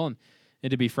as well. And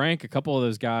to be frank, a couple of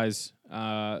those guys,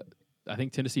 I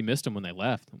think Tennessee missed them when they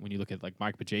left. When you look at like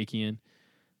Mike Bajakian,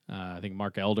 I think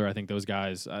Mark Elder, I think those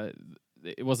guys,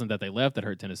 it wasn't that they left that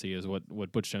hurt Tennessee, is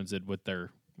what Butch Jones did with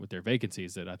their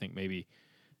vacancies that I think maybe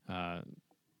it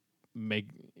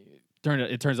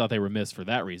turns out they were missed for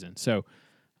that reason. So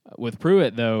with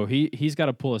Pruitt, though, he's got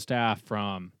to pull a staff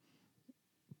from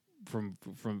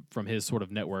his sort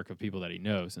of network of people that he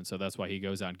knows, and so that's why he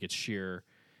goes out and gets Shearer.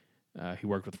 He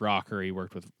worked with Rocker. He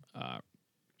worked with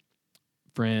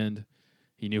Friend.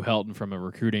 He knew Helton from a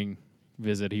recruiting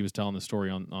visit. He was telling the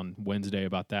story on Wednesday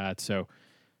about that. So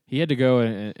he had to go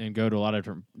and go to a lot of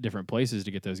different places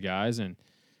to get those guys, and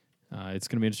it's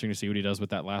going to be interesting to see what he does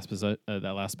with that last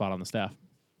spot on the staff.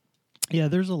 Yeah,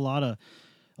 there's a lot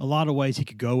of ways he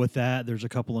could go with that. There's a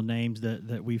couple of names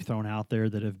that we've thrown out there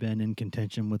that have been in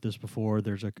contention with this before.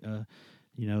 There's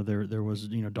there was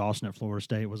Dawson at Florida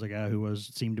State was a guy who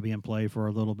seemed to be in play for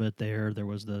a little bit there. There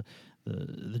was the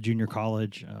junior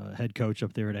college head coach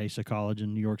up there at Asa College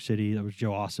in New York City. That was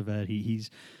Joe Ossovet. He's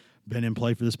been in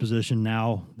play for this position.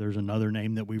 Now there's another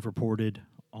name that we've reported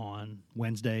on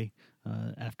Wednesday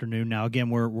afternoon. Now again,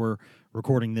 we're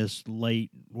recording this late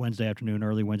Wednesday afternoon,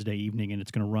 early Wednesday evening, and it's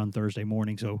going to run Thursday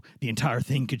morning. So the entire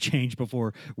thing could change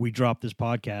before we drop this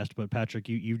podcast. But Patrick,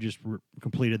 you just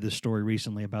completed this story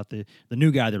recently about the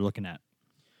new guy they're looking at.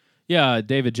 Yeah,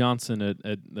 David Johnson,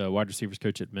 at the wide receivers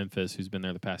coach at Memphis, who's been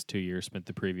there the past 2 years, spent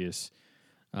the previous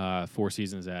 4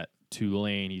 seasons at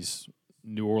Tulane. He's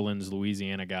New Orleans,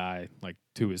 Louisiana guy, like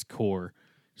to his core.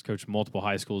 He's coached multiple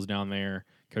high schools down there.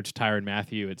 Coached Tyrann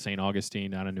Mathieu at St.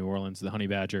 Augustine down in New Orleans, the Honey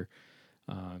Badger.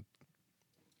 And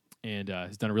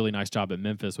he's done a really nice job at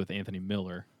Memphis with Anthony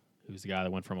Miller, who's the guy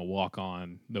that went from a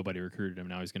walk-on. Nobody recruited him.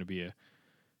 Now he's going to be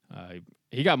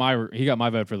he got my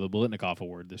vote for the Biletnikoff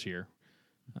Award this year.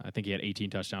 I think he had 18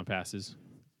 touchdown passes.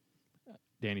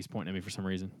 Danny's pointing at me for some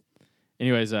reason.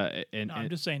 Anyways, I'm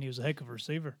just saying he was a heck of a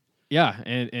receiver. Yeah,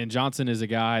 and Johnson is a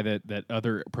guy that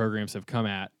other programs have come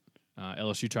at.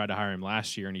 LSU tried to hire him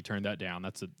last year, and he turned that down.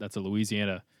 That's a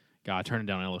Louisiana guy turning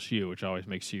down LSU, which always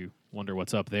makes you wonder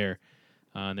what's up there.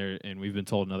 And we've been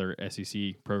told another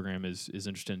SEC program is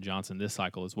interested in Johnson this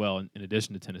cycle as well, in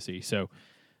addition to Tennessee. So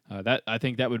that I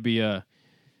think that would be a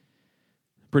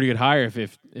pretty good hire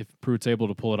if Pruitt's able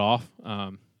to pull it off.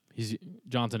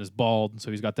 Johnson is bald, so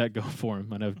he's got that going for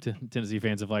him. I know Tennessee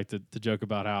fans have liked to joke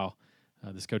about how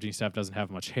this coaching staff doesn't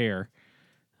have much hair.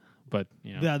 But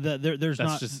you know, Yeah, there's that's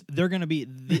not. just- They're going to be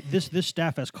this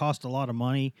staff has cost a lot of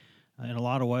money in a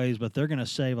lot of ways, but they're going to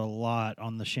save a lot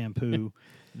on the shampoo.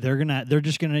 They're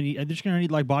just going to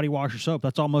need like body wash or soap.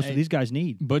 That's all most of these guys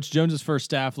need. Butch Jones's first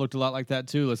staff looked a lot like that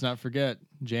too. Let's not forget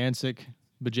Jancic,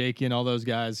 Bajakian, all those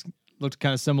guys looked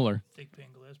kind of similar.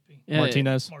 Thigpen Gillespie. Yeah,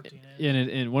 Martinez.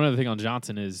 And one other thing on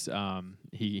Johnson is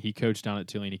he coached down at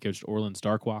Tulane. He coached Orleans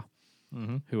Darkwa,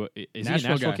 who is he a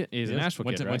Nashville guy. kid? He's a Yes. Nashville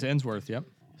went kid, to, right? Went to Innsworth. Yep.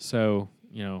 So,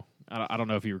 you know, I don't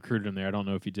know if he recruited him there. I don't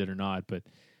know if he did or not. But,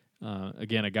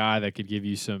 again, a guy that could give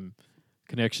you some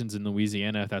connections in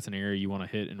Louisiana if that's an area you want to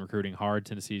hit in recruiting hard.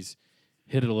 Tennessee's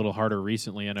hit it a little harder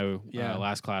recently. I know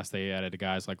last class they added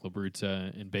guys like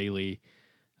LaBruzza and Bailey.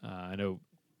 I know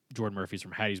Jordan Murphy's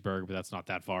from Hattiesburg, but that's not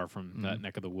that far from that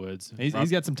neck of the woods. He's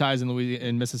got some ties in Louisiana,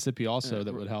 in Mississippi also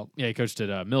that would help. Yeah, he coached at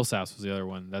Millsaps was the other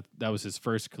one. That was his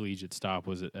first collegiate stop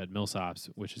was at Millsaps,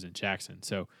 which is in Jackson.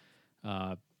 So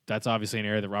that's obviously an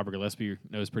area that Robert Gillespie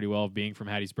knows pretty well, being from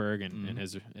Hattiesburg and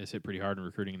has hit pretty hard in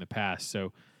recruiting in the past.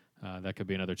 So that could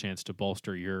be another chance to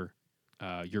bolster your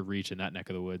reach in that neck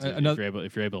of the woods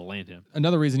if you're able to land him.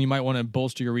 Another reason you might want to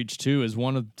bolster your reach too is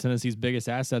one of Tennessee's biggest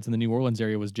assets in the New Orleans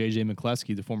area was J.J.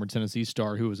 McCleskey, the former Tennessee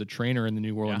star who was a trainer in the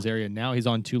New Orleans area. Now he's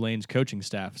on Tulane's coaching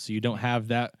staff, so you don't have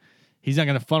that. He's not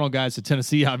going to funnel guys to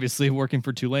Tennessee, obviously, working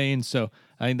for Tulane. So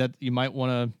I think that you might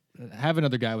want to have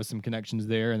another guy with some connections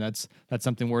there, and that's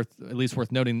something worth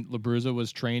noting. LaBruzza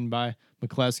was trained by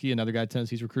McCleskey. Another guy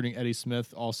Tennessee's recruiting, Eddie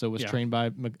Smith, also was trained by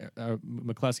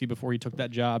McCleskey before he took that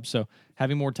job. So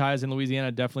having more ties in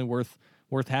Louisiana definitely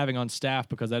worth having on staff,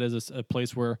 because that is a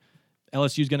place where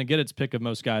LSU is going to get its pick of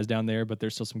most guys down there, but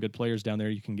there's still some good players down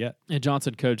there you can get. And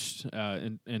Johnson coached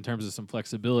in terms of some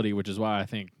flexibility, which is why I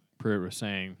think Pruitt was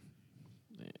saying,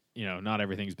 you know, not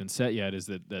everything's been set yet, is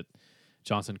that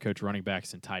Johnson coached running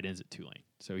backs and tight ends at Tulane.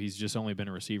 So he's just only been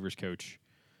a receivers coach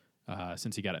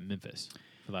since he got at Memphis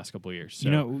for the last couple of years.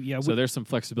 So, so there's some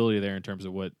flexibility there in terms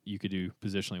of what you could do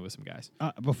positionally with some guys.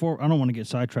 Before, I don't want to get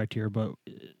sidetracked here, but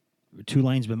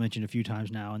Tulane's been mentioned a few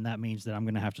times now, and that means that I'm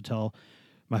going to have to tell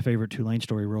my favorite Tulane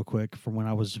story real quick from when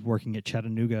I was working at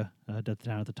Chattanooga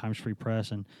down at the Times Free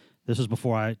Press, and this was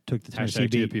before I took the Tennessee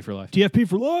beat. TFP for life. TFP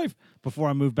for life! Before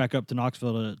I moved back up to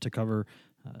Knoxville to cover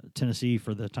Tennessee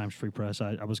for the Times Free Press.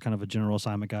 I was kind of a general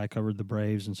assignment guy. I covered the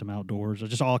Braves and some outdoors,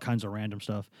 just all kinds of random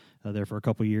stuff there for a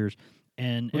couple of years.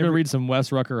 And we're gonna read some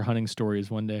Wes Rucker hunting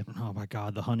stories one day. Oh my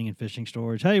God, the hunting and fishing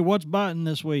stories. Hey, what's biting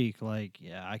this week? Like,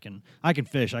 yeah, I can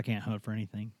fish. I can't hunt for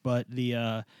anything. But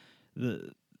there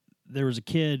was a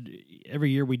kid.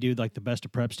 Every year we do like the best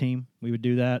of preps team. We would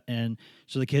do that, and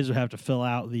so the kids would have to fill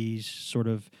out these sort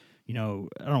of, you know,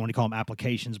 I don't want to call them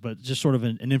applications, but just sort of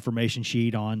an information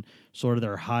sheet on sort of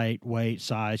their height, weight,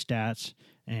 size, stats,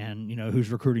 and, you know,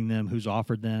 who's recruiting them, who's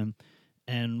offered them.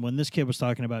 And when this kid was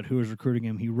talking about who was recruiting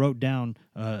him, he wrote down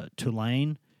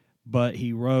Tulane, but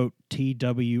he wrote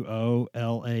TWOLANE.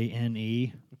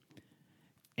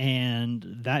 And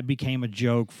that became a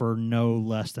joke for no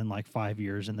less than like 5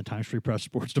 years in the Times Free Press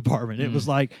sports department. It was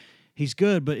like, he's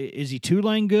good, but is he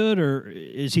 2-lane good, or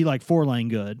is he like 4-lane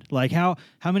good? Like how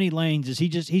many lanes is he?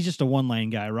 He's just a 1-lane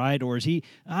guy, right? Or is he?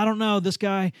 I don't know. This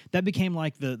guy, that became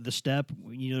like the step.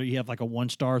 You know, you have like a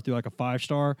 1-star through like a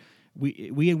 5-star.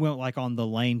 We went like on the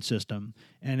lane system,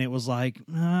 and it was like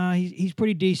he's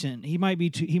pretty decent. He might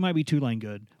be 2-lane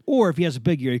good, or if he has a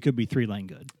big year, he could be 3-lane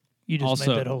good. You just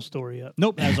Also- made that whole story up.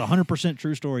 Nope, that is 100%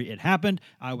 true story. It happened.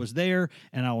 I was there,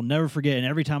 and I will never forget. And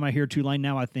every time I hear 2-lane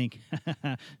now, I think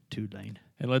 2-lane.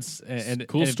 And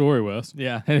Cool story, Wes.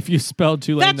 Yeah, and if you spell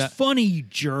Tulane That's funny, you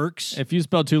jerks. if you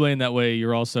spell Tulane that way,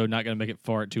 you're also not going to make it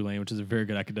far at Tulane, which is a very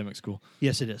good academic school.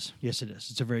 Yes, it is. Yes, it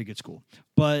is. It's a very good school.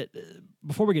 But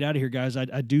before we get out of here, guys,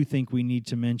 I do think we need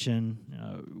to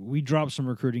mention we drop some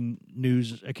recruiting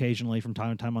news occasionally from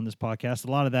time to time on this podcast.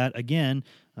 A lot of that, again,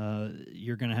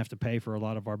 you're going to have to pay for a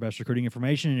lot of our best recruiting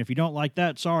information. And if you don't like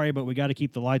that, sorry, but we got to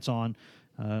keep the lights on.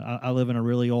 I live in a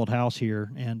really old house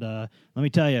here, and let me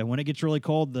tell you, when it gets really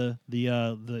cold, the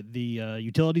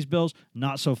utilities bills,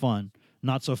 not so fun.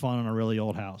 Not so fun on a really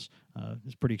old house.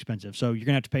 It's pretty expensive. So you're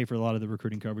going to have to pay for a lot of the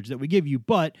recruiting coverage that we give you.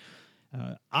 But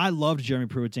I loved Jeremy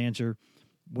Pruitt's answer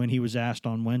when he was asked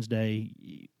on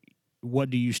Wednesday, what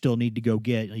do you still need to go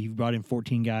get? You've brought in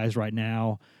 14 guys right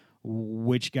now.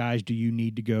 Which guys do you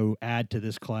need to go add to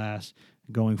this class?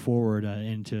 going forward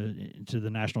into the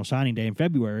National Signing Day in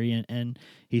February. And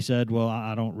he said, well,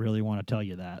 I don't really want to tell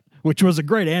you that, which was a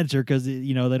great answer because,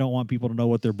 they don't want people to know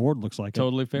what their board looks like.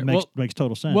 Totally fair. Makes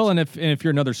total sense. Well, and if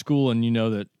you're another school and you know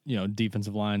that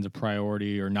defensive line's a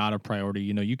priority or not a priority,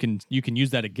 you can use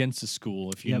that against the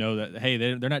school if you know that, hey,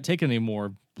 they're not taking any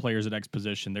more players at X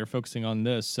position. They're focusing on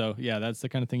this. So, yeah, that's the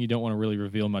kind of thing you don't want to really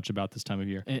reveal much about this time of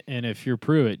year. And if you're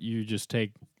Pruitt, you just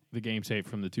take the game tape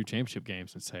from the 2 championship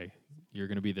games and say, you're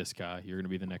going to be this guy. You're going to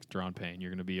be the next Deron Payne.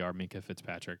 You're going to be our Minkah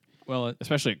Fitzpatrick. Well,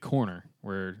 especially at corner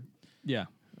where yeah,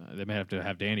 they may have to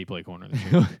have Danny play corner this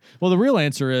year. year. Well, the real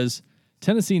answer is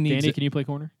Tennessee needs Danny, can you play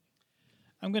corner?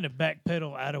 I'm going to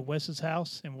backpedal out of Wes's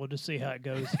house, and we'll just see how it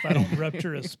goes. If I don't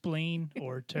rupture a spleen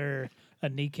or tear a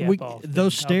kneecap off,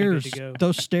 those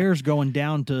stairs going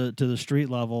down to the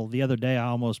street level. The other day, I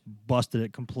almost busted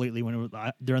it completely when it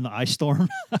was during the ice storm.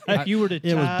 If you were to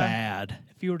it was bad.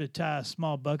 If you were to tie a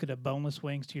small bucket of boneless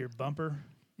wings to your bumper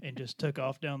and just took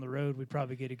off down the road, we'd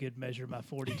probably get a good measure of my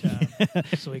 40 time.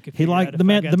 So he could.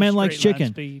 The man likes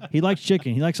chicken. He likes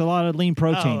chicken. He likes a lot of lean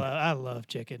protein. I love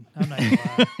chicken. I'm not gonna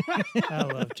lie. I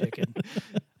love chicken.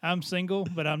 I'm single,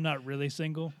 but I'm not really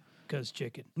single because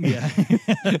chicken. Yeah.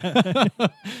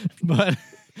 But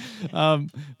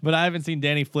I haven't seen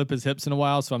Danny flip his hips in a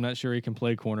while, so I'm not sure he can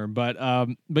play corner. But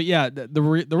yeah, the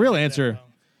real answer.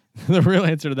 The real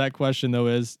answer to that question, though,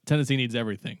 is Tennessee needs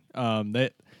everything.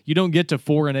 You don't get to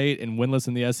 4-8 and winless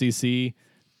in the SEC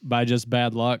by just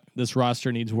bad luck. This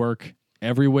roster needs work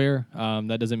everywhere.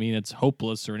 That doesn't mean it's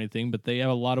hopeless or anything, but they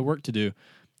have a lot of work to do.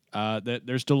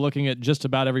 They're still looking at just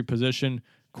about every position.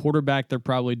 Quarterback, they're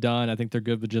probably done. I think they're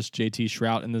good with just JT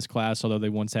Shrout in this class, although they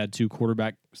once had 2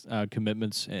 quarterback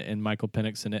commitments in Michael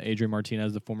Penix and Adrian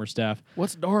Martinez, the former staff.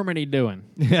 What's Dormady doing?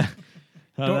 Yeah.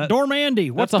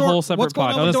 Dormandy. That's a whole separate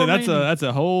podcast. That's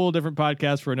a whole different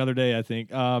podcast for another day, I think.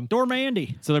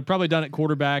 Dormandy. So they're probably done at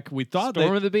quarterback. We thought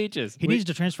Storm of the Beaches. He needs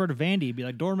to transfer to Vandy. Be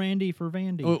like Dormandy for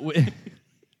Vandy.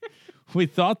 We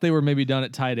thought they were maybe done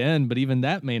at tight end, but even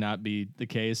that may not be the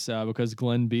case because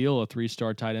Glenn Beal, a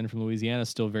 3-star tight end from Louisiana, is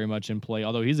still very much in play.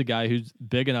 Although he's a guy who's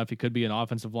big enough, he could be an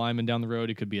offensive lineman down the road.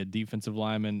 He could be a defensive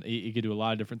lineman. He could do a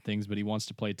lot of different things, but he wants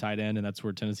to play tight end, and that's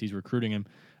where Tennessee's recruiting him.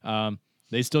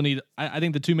 They still need, I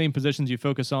think, the 2 main positions you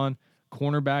focus on,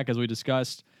 cornerback, as we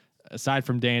discussed. Aside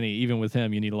from Danny, even with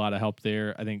him, you need a lot of help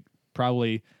there. I think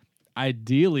probably,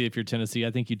 ideally, if you're Tennessee,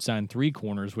 I think you'd sign 3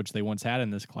 corners, which they once had in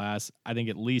this class. I think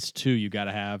at least 2 you got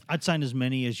to have. I'd sign as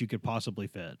many as you could possibly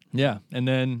fit. Yeah, and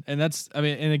that's, I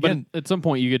mean, and again, but at some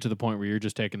point you get to the point where you're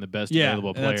just taking the best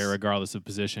available player, regardless of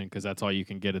position, because that's all you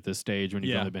can get at this stage when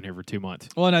you've only been here for 2 months.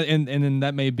 Well, and then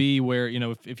that may be where,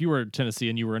 if you were Tennessee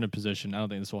and you were in a position, I don't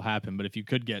think this will happen, but if you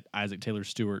could get Isaac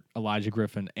Taylor-Stewart, Elijah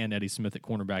Griffin, and Eddie Smith at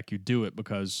cornerback, you do it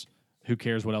because who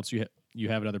cares what else you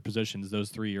have at other positions. Those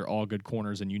 3 are all good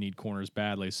corners, and you need corners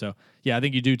badly. So, yeah, I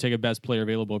think you do take a best player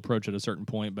available approach at a certain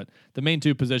point. But the main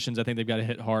 2 positions, I think they've got to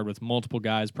hit hard with multiple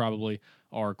guys probably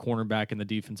are cornerback and the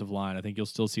defensive line. I think you'll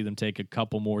still see them take a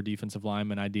couple more defensive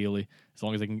linemen, ideally, as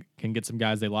long as they can get some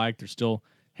guys they like. They're still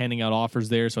handing out offers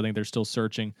there, so I think they're still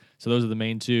searching. So those are the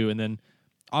main 2. And then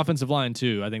offensive line,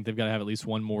 too. I think they've got to have at least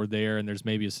 1 more there, and there's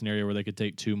maybe a scenario where they could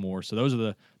take 2 more. So those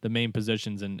are the main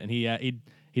positions, and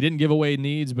he didn't give away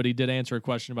needs, but he did answer a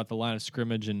question about the line of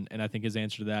scrimmage, and I think his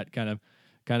answer to that kind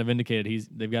of indicated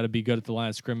they've got to be good at the line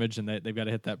of scrimmage, and they've got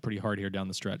to hit that pretty hard here down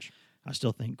the stretch. I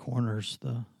still think corners,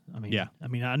 though. I know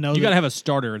you got to have a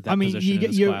starter at that position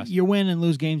in this class. You win and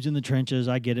lose games in the trenches.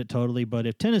 I get it totally, but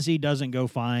if Tennessee doesn't go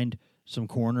find some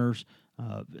corners,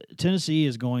 Tennessee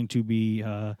is going to be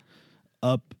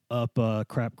up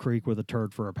Crap Creek with a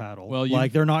turd for a paddle. Well,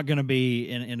 they're not going to be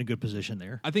in a good position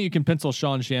there. I think you can pencil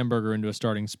Sean Schamberger into a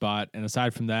starting spot, and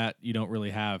aside from that, you don't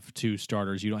really have 2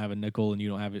 starters. You don't have a nickel, and you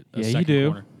don't have a second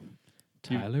corner.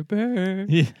 Tyler Bird.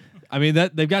 Yeah. I mean,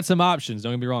 they've got some options.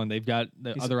 Don't get me wrong. They've got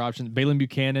other options. Balin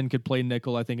Buchanan could play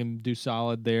nickel, I think, and do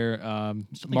solid there.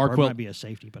 Mark might be a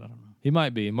safety, but I don't know. He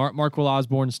might be. Markwell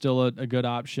Osborne's still a good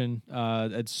option.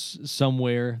 It's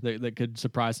somewhere that could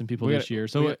surprise some people this year.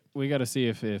 So we got to see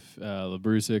if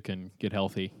LaBrusa can get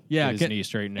healthy. Yeah, get his knee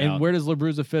straightened out. And where does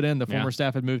LaBrusa fit in? The former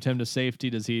staff had moved him to safety.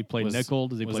 Does he play nickel?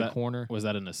 Does he play corner? Was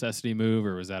that a necessity move,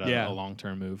 or was that a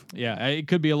long-term move? Yeah, it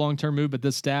could be a long-term move, but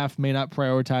this staff may not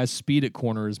prioritize speed at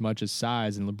corner as much as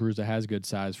size, and LaBrusa has good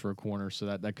size for a corner,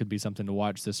 so that could be something to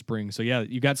watch this spring. So, yeah,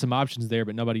 you got some options there,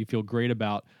 but nobody you feel great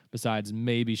about besides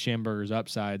maybe Schamberger's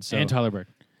upside. So. And Tyler Bird.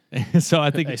 So I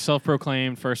think a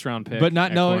self-proclaimed first-round pick, but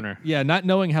not knowing, corner. not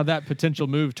knowing how that potential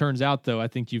move turns out, though. I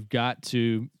think you've got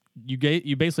to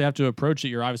you basically have to approach it.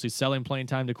 You're obviously selling playing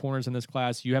time to corners in this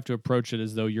class. You have to approach it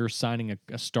as though you're signing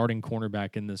a starting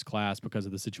cornerback in this class because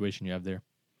of the situation you have there.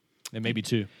 And maybe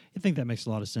two. I think that makes a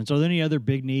lot of sense. Are there any other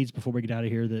big needs before we get out of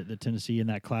here that Tennessee in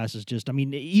that class is just, I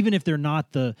mean, even if they're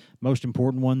not the most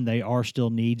important one, they are still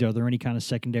needs. Are there any kind of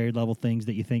secondary level things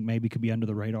that you think maybe could be under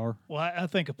the radar? Well, I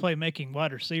think a playmaking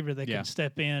wide receiver that can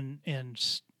step in and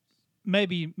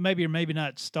maybe or maybe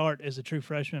not start as a true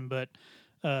freshman, but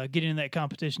get in that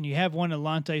competition. You have one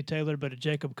Alontae Taylor, but a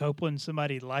Jacob Copeland,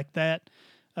 somebody like that.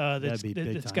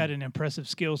 That's got an impressive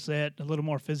skill set, a little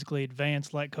more physically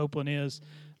advanced like Copeland is.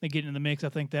 They get in the mix. I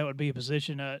think that would be a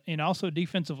position. And also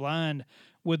defensive line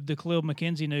with the Khalil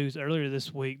McKenzie news earlier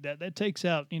this week. That takes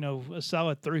out, a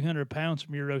solid 300 pounds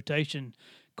from your rotation.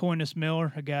 Coinus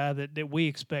Miller, a guy that we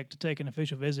expect to take an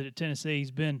official visit at Tennessee. He's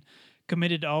been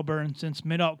committed to Auburn since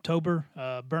mid-October.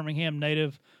 Birmingham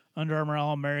native, Under Armour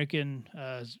All-American.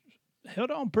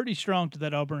 Held on pretty strong to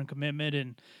that Auburn commitment.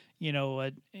 And,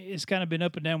 it's kind of been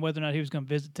up and down whether or not he was going to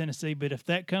visit Tennessee. But if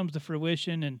that comes to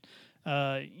fruition and,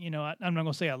 I'm not going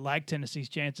to say I like Tennessee's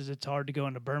chances. It's hard to go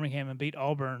into Birmingham and beat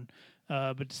Auburn.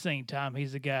 But at the same time,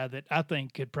 he's a guy that I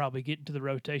think could probably get into the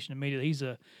rotation immediately.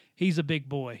 He's a big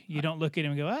boy. You don't look at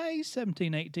him and go, he's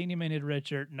 17, 18. He may need a red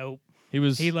shirt. Nope.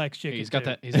 He likes chicken. He's got too.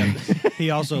 that. He's got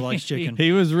He also likes chicken.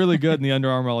 He was really good in the Under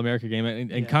Armour All-America game.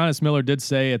 And Conis Miller did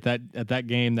say at that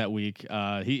game that week,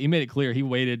 he made it clear he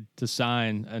waited to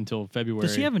sign until February.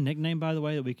 Does he have a nickname, by the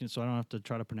way, that we can, so I don't have to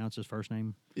try to pronounce his first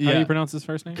name? How do you pronounce his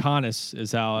first name? Conis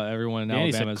is how everyone in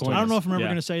Danny said Alabama is Coinus. told. I don't know if I'm ever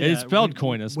going to say that. It's spelled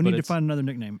Coinus. We need to find another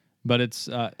nickname. But it's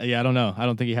I don't know. I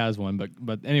don't think he has one.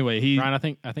 But anyway, Ryan, I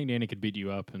think Danny could beat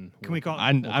you up, and Can we call?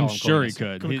 I'm sure he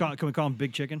could. Can we call him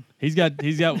Big Chicken? He's got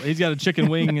a chicken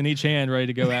wing in each hand ready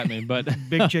to go at me. But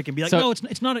Big Chicken, be like, So- no,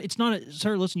 it's not.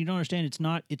 Sir, listen, you don't understand.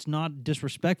 It's not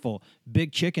disrespectful.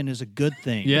 Big Chicken is a good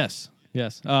thing. yes.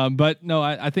 But no,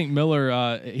 I think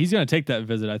Miller he's going to take that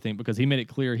visit. I think because he made it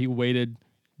clear he waited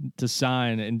to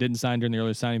sign and didn't sign during the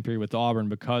early signing period with Auburn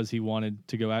because he wanted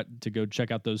to go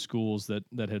check out those schools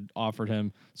that had offered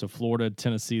him. So Florida,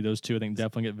 Tennessee, those two I think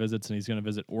definitely get visits, and he's going to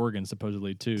visit Oregon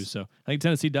supposedly too. So I think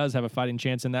Tennessee does have a fighting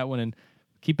chance in that one, and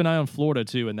keep an eye on Florida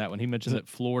too in that one. He mentioned that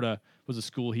Florida was a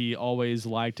school he always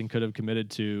liked and could have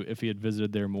committed to if he had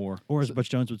visited there more. Or as Butch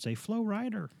Jones would say, Flow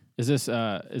Rider. is this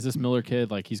Miller kid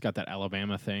like he's got that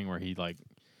Alabama thing where he like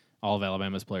all of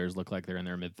Alabama's players look like they're in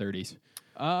their mid-30s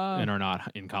and are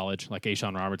not in college. Like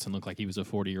Ashawn Robertson looked like he was a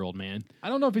 40-year-old man. I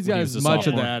don't know if he's When got he as was a much of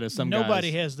sophomore. that as some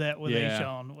Nobody guys. has that with Yeah.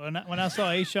 Ashawn. When I saw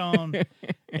Ashawn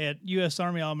at U.S.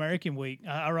 Army All-American Week,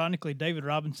 ironically, David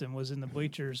Robinson was in the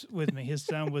bleachers with me. His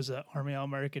son was an Army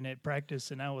All-American at practice,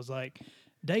 and I was like,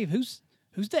 Dave, who's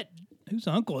that? Whose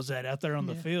uncle is that out there on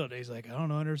the field? He's like, I don't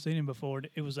know, I've never seen him before.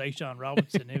 It was Ashawn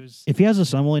Robinson. It was. If he has a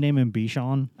son, will he name him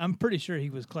Bichon? I'm pretty sure he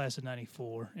was class of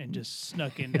 '94 and just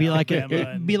snuck in. Be like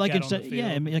Alabama and got on instead, the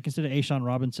field. yeah, like instead of Ashawn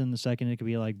Robinson the second, it could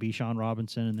be like Bichon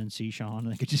Robinson and then C. Sean,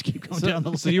 and they could just keep going down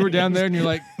the list. So you were down there and you're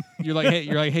like,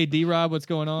 hey D Rob, what's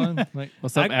going on? Like,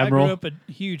 What's up, I Admiral? grew up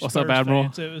a huge What's Spurs up, Admiral?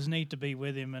 fan, so it was neat to be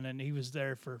with him, and then he was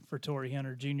there for Torrey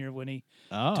Hunter Jr. when he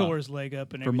Oh. tore his leg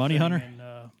up and For everything. Money Hunter?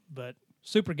 And, but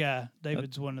super guy.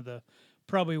 David's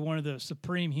probably one of the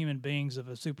supreme human beings of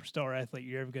a superstar athlete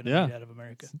you're ever going to Yeah. meet out of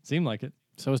America. seemed like it.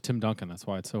 So is Tim Duncan. That's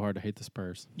why it's so hard to hate the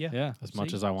Spurs. Yeah. As much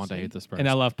See? as I want to See? hate the Spurs. And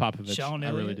I love Popovich. Sean I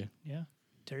Elliott. really do. Yeah.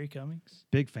 Terry Cummings.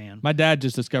 Big fan. My dad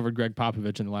just discovered Greg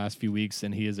Popovich in the last few weeks,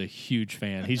 and he is a huge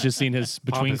fan. He's just seen his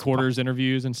between quarters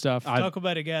interviews and stuff. Talk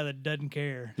about a guy that doesn't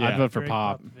care. I'd vote for Greg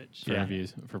Pop Popovich. for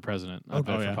interviews for president. I'd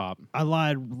vote yeah. for Pop. I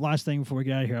lied. Last thing before we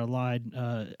get out of here, I lied.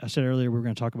 I said earlier we were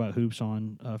going to talk about hoops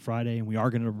on Friday, and we are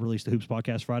going to release the Hoops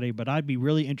podcast Friday. But I'd be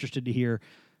really interested to hear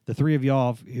the three of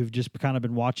y'all who've just kind of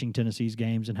been watching Tennessee's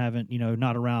games and haven't,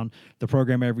 not around the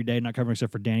program every day, not covering,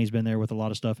 except for Danny's been there with a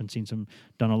lot of stuff and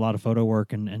done a lot of photo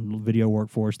work and video work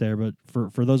for us there. But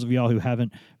for those of y'all who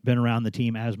haven't been around the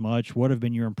team as much, what have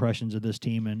been your impressions of this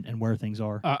team and where things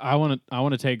are? I want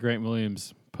to take Grant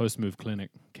Williams post move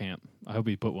clinic camp. I hope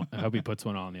he puts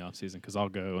one on in the offseason because I'll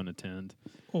go and attend.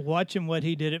 Well, watching what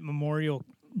he did at Memorial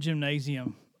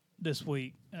Gymnasium this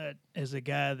week as a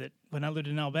guy that when I lived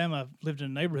in Alabama, I lived in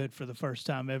a neighborhood for the first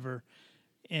time ever.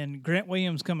 And Grant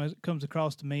Williams comes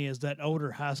across to me as that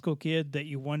older high school kid that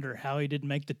you wonder how he didn't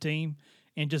make the team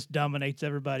and just dominates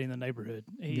everybody in the neighborhood.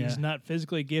 He's not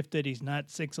physically gifted. He's not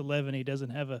 6'11". He doesn't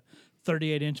have a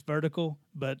 38-inch vertical,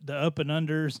 but the up and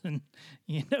unders and,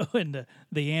 and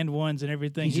the and ones and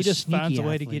everything, He's he a just finds a sneaky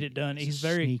way to athlete. get it done. He's He's a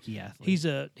very sneaky athlete. He's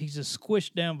a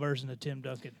squished down version of Tim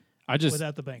Duncan.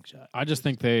 Without the bank shot. I just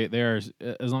think they are,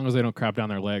 as long as they don't crap down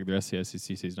their leg the rest of the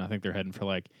SEC season, I think they're heading for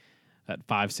like that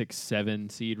 5, 6, 7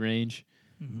 seed range.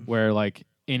 where like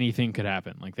anything could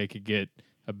happen. Like they could get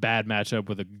a bad matchup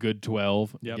with a good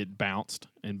 12, get bounced,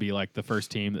 and be like the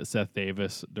first team that Seth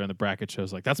Davis during the bracket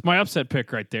shows like, that's my upset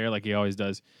pick right there, like he always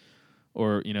does.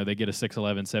 Or, they get a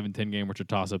 6-11, 7-10 game, which are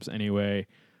toss-ups anyway.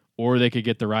 Or they could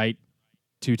get the right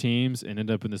two teams and end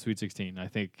up in the Sweet 16. I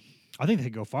think they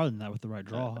could go farther than that with the right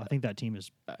draw. I think that team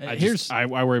is. I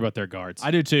worry about their guards.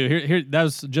 I do too. Here, that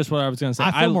was just what I was going to say.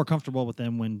 I feel more comfortable with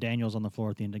them when Daniel's on the floor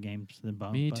at the end of games than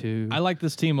Bum. Me too. I like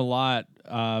this team a lot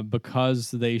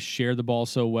because they share the ball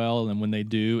so well, and when they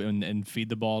do and feed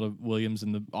the ball to Williams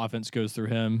and the offense goes through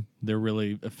him, they're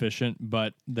really efficient.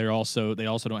 But they also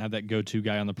don't have that go-to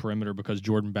guy on the perimeter because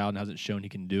Jordan Bowden hasn't shown he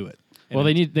can do it. Well,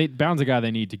 Bound's a guy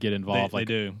they need to get involved. They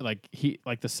do. Like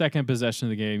the second possession of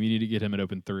the game, you need to get him at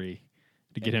open three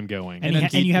to get him going.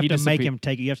 And you have to make him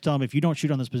take it. You have to tell him, if you don't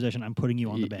shoot on this position, I'm putting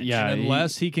you on the bench. Yeah, and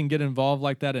unless he can get involved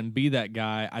like that and be that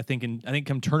guy, I think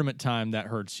come tournament time that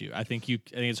hurts you. I think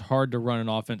it's hard to run an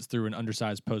offense through an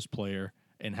undersized post player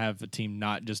and have the team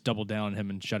not just double down on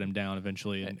him and shut him down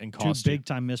eventually and cost two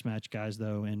big-time mismatch guys,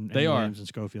 though, and Williams and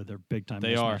Schofield. They're big-time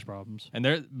mismatch problems.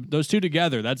 And those two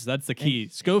together, that's the key.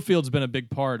 Schofield's been a big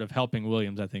part of helping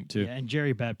Williams, I think, too. Yeah, and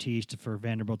Jerry Baptiste, for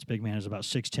Vanderbilt's big man, is about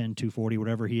 6'10", 240,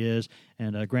 whatever he is.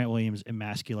 And Grant Williams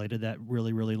emasculated that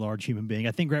really, really large human being.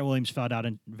 I think Grant Williams fouled out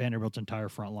in Vanderbilt's entire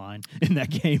front line in that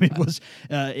game. It was,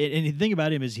 and the thing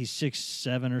about him is he's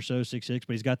 6'7" or so, 6'6",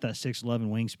 but he's got that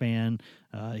 6'11" wingspan.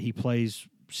 He plays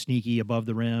sneaky above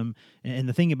the rim, and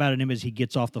the thing about him is he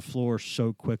gets off the floor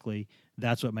so quickly.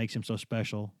 That's what makes him so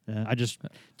special. I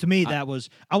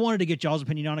wanted to get y'all's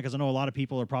opinion on it because I know a lot of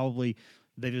people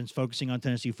they've been focusing on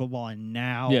Tennessee football, and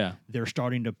now they're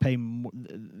starting to pay more.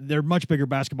 They're much bigger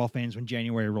basketball fans when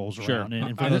January rolls around,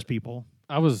 and for those people,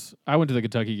 I went to the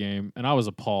Kentucky game and I was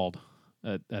appalled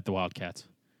at the Wildcats.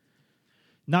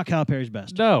 Not Calipari's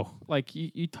best. No, like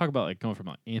you talk about like going from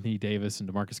like Anthony Davis and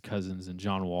DeMarcus Cousins and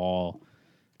John Wall.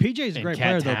 PJ's a great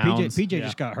player, though. PJ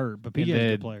just got hurt, but PJ's a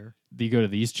good player. Do you go to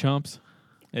these chumps?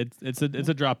 It's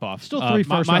a drop off. Still three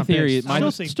first round picks.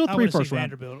 Still three first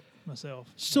round. Vanderbilt myself.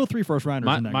 Still 3 first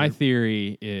rounders in that my group.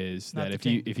 theory is that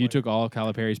if you took all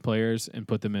Calipari's players and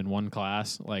put them in one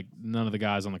class, like none of the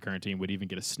guys on the current team would even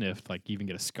get a sniff, like even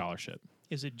get a scholarship.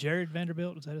 Is it Jared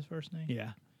Vanderbilt? Is that his first name?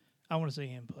 Yeah. I want to see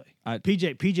him play.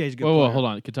 PJ's good. Whoa, hold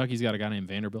on. Kentucky's got a guy named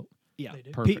Vanderbilt. Yeah,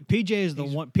 perfect. PJ is the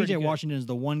He's one. pretty PJ good. Washington is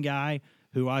the one guy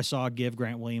who I saw give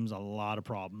Grant Williams a lot of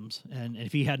problems, and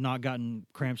if he had not gotten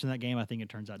cramps in that game, I think it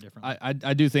turns out differently.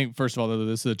 I do think, first of all, that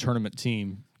this is a tournament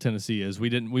team. Tennessee is. We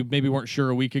maybe weren't sure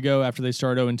a week ago after they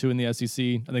started 0-2 in the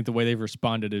SEC. I think the way they've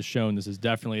responded has shown this is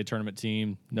definitely a tournament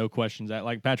team. No questions. That,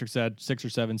 like Patrick said, 6 or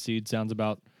 7 seed sounds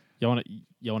about. Y'all want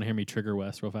to hear me trigger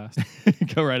Wes real fast?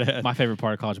 Go right ahead. My favorite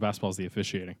part of college basketball is the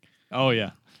officiating. Oh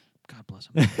yeah. God bless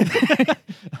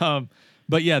him.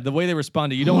 But yeah, the way they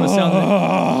responded, you don't want to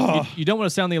sound you don't want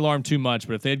to sound the alarm too much.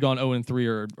 But if they had gone 0-3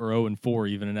 or 0-4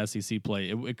 even in SEC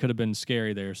play, it could have been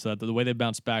scary there. So the way they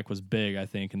bounced back was big, I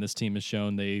think. And this team has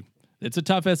shown it's a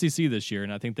tough SEC this year,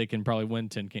 and I think they can probably win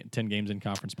 10 games in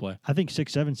conference play. I think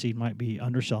 6-7 seed might be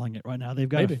underselling it right now. They've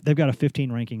got a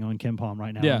 15 ranking on KenPom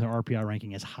right now, and their RPI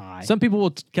ranking is high. Some people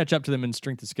will catch up to them in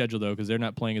strength of schedule though, because they're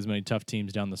not playing as many tough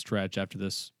teams down the stretch after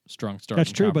this strong start.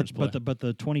 That's true, but play.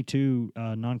 the 22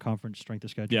 non-conference strength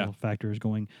of schedule factor is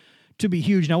going to be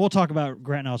huge. Now Grant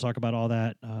and I'll talk about all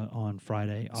that on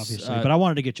Friday, obviously. But I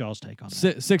wanted to get y'all's take on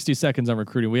that. 60 seconds on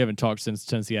recruiting. We haven't talked since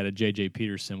Tennessee added J.J.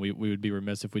 Peterson. We would be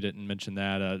remiss if we didn't mention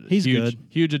that. He's good.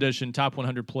 Huge addition, top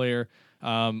 100 player.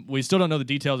 We still don't know the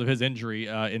details of his injury.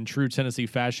 In true Tennessee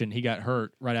fashion, he got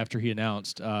hurt right after he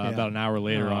announced about an hour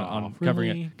later on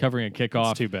really? covering a kickoff.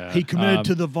 That's too bad. He committed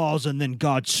to the Vols, and then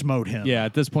God smote him. Yeah,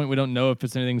 at this point, we don't know if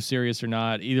it's anything serious or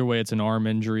not. Either way, it's an arm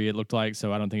injury, it looked like,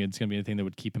 so I don't think it's going to be anything that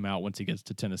would keep him out once he gets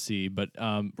to Tennessee. But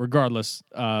regardless,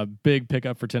 big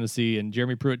pickup for Tennessee. And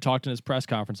Jeremy Pruitt talked in his press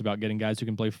conference about getting guys who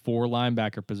can play 4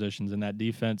 linebacker positions in that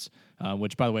defense,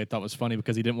 which, by the way, I thought was funny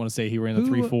because he didn't want to say he ran the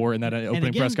 3-4 in that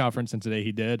opening press conference, and today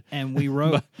he did. And we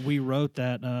wrote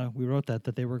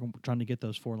that they were trying to get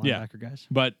those 4 linebacker guys.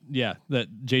 But yeah, that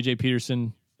J.J.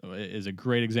 Peterson is a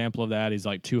great example of that. He's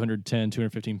like 210,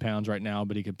 215 pounds right now,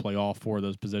 but he could play all 4 of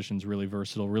those positions. Really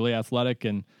versatile, really athletic,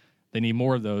 and they need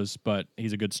more of those, but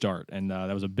he's a good start. And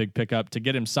that was a big pickup to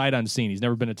get him sight unseen. He's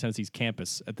never been to Tennessee's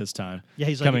campus at this time. Yeah,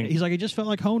 he's like, it just felt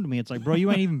like home to me. It's like, bro, you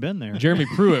ain't even been there. Jeremy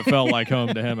Pruitt felt like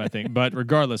home to him, I think. But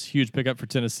regardless, huge pickup for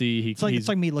Tennessee. It's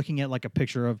like me looking at like a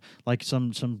picture of like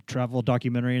some travel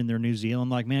documentary and they're New Zealand.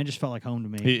 Like, man, it just felt like home to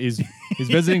me. He's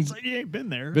visiting. It's like he ain't been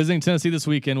there. Visiting Tennessee this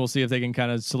weekend. We'll see if they can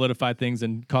kind of solidify things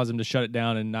and cause him to shut it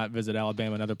down and not visit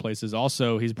Alabama and other places.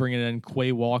 Also, he's bringing in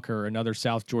Quay Walker, another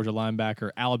South Georgia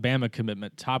linebacker, Alabama Alabama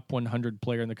commitment, top 100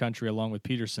 player in the country, along with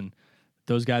Peterson.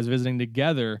 Those guys visiting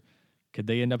together, could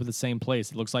they end up at the same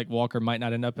place? It looks like Walker might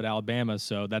not end up at Alabama,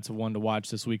 so that's one to watch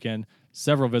this weekend.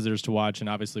 Several visitors to watch, and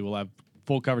obviously we'll have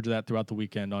full coverage of that throughout the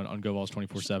weekend on GoVols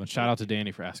 24/7. Shout out to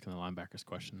Danny for asking the linebackers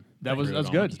question. That was on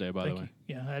good. Wednesday, by the way.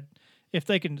 Yeah, if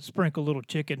they can sprinkle a little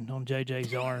chicken on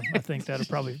JJ's arm, I think that'll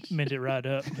probably mend it right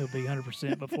up. He'll be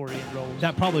 100% before he enrolls.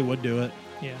 That probably would do it.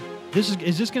 Yeah.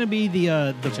 Is this going to be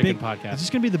the chicken big podcast. Is this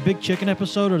going to be the big chicken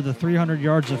episode or the 300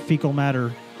 yards of fecal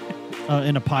matter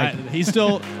in a pipe? He's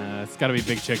still It's got to be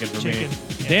big chicken for Chicken.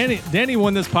 me. Yeah. Danny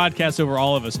won this podcast over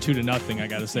all of us 2-0. I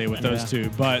got to say with those two,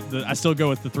 but I still go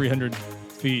with the 300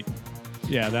 feet.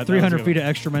 Yeah, that 300 feet of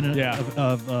excrement Yeah.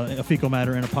 of fecal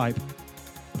matter in a pipe.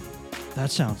 That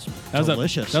sounds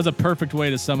delicious. That was a perfect way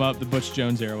to sum up the Butch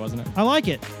Jones era, wasn't it? I like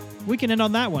it. We can end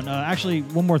on that one. Actually,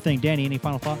 one more thing. Danny, any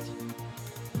final thoughts?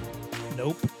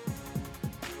 Nope.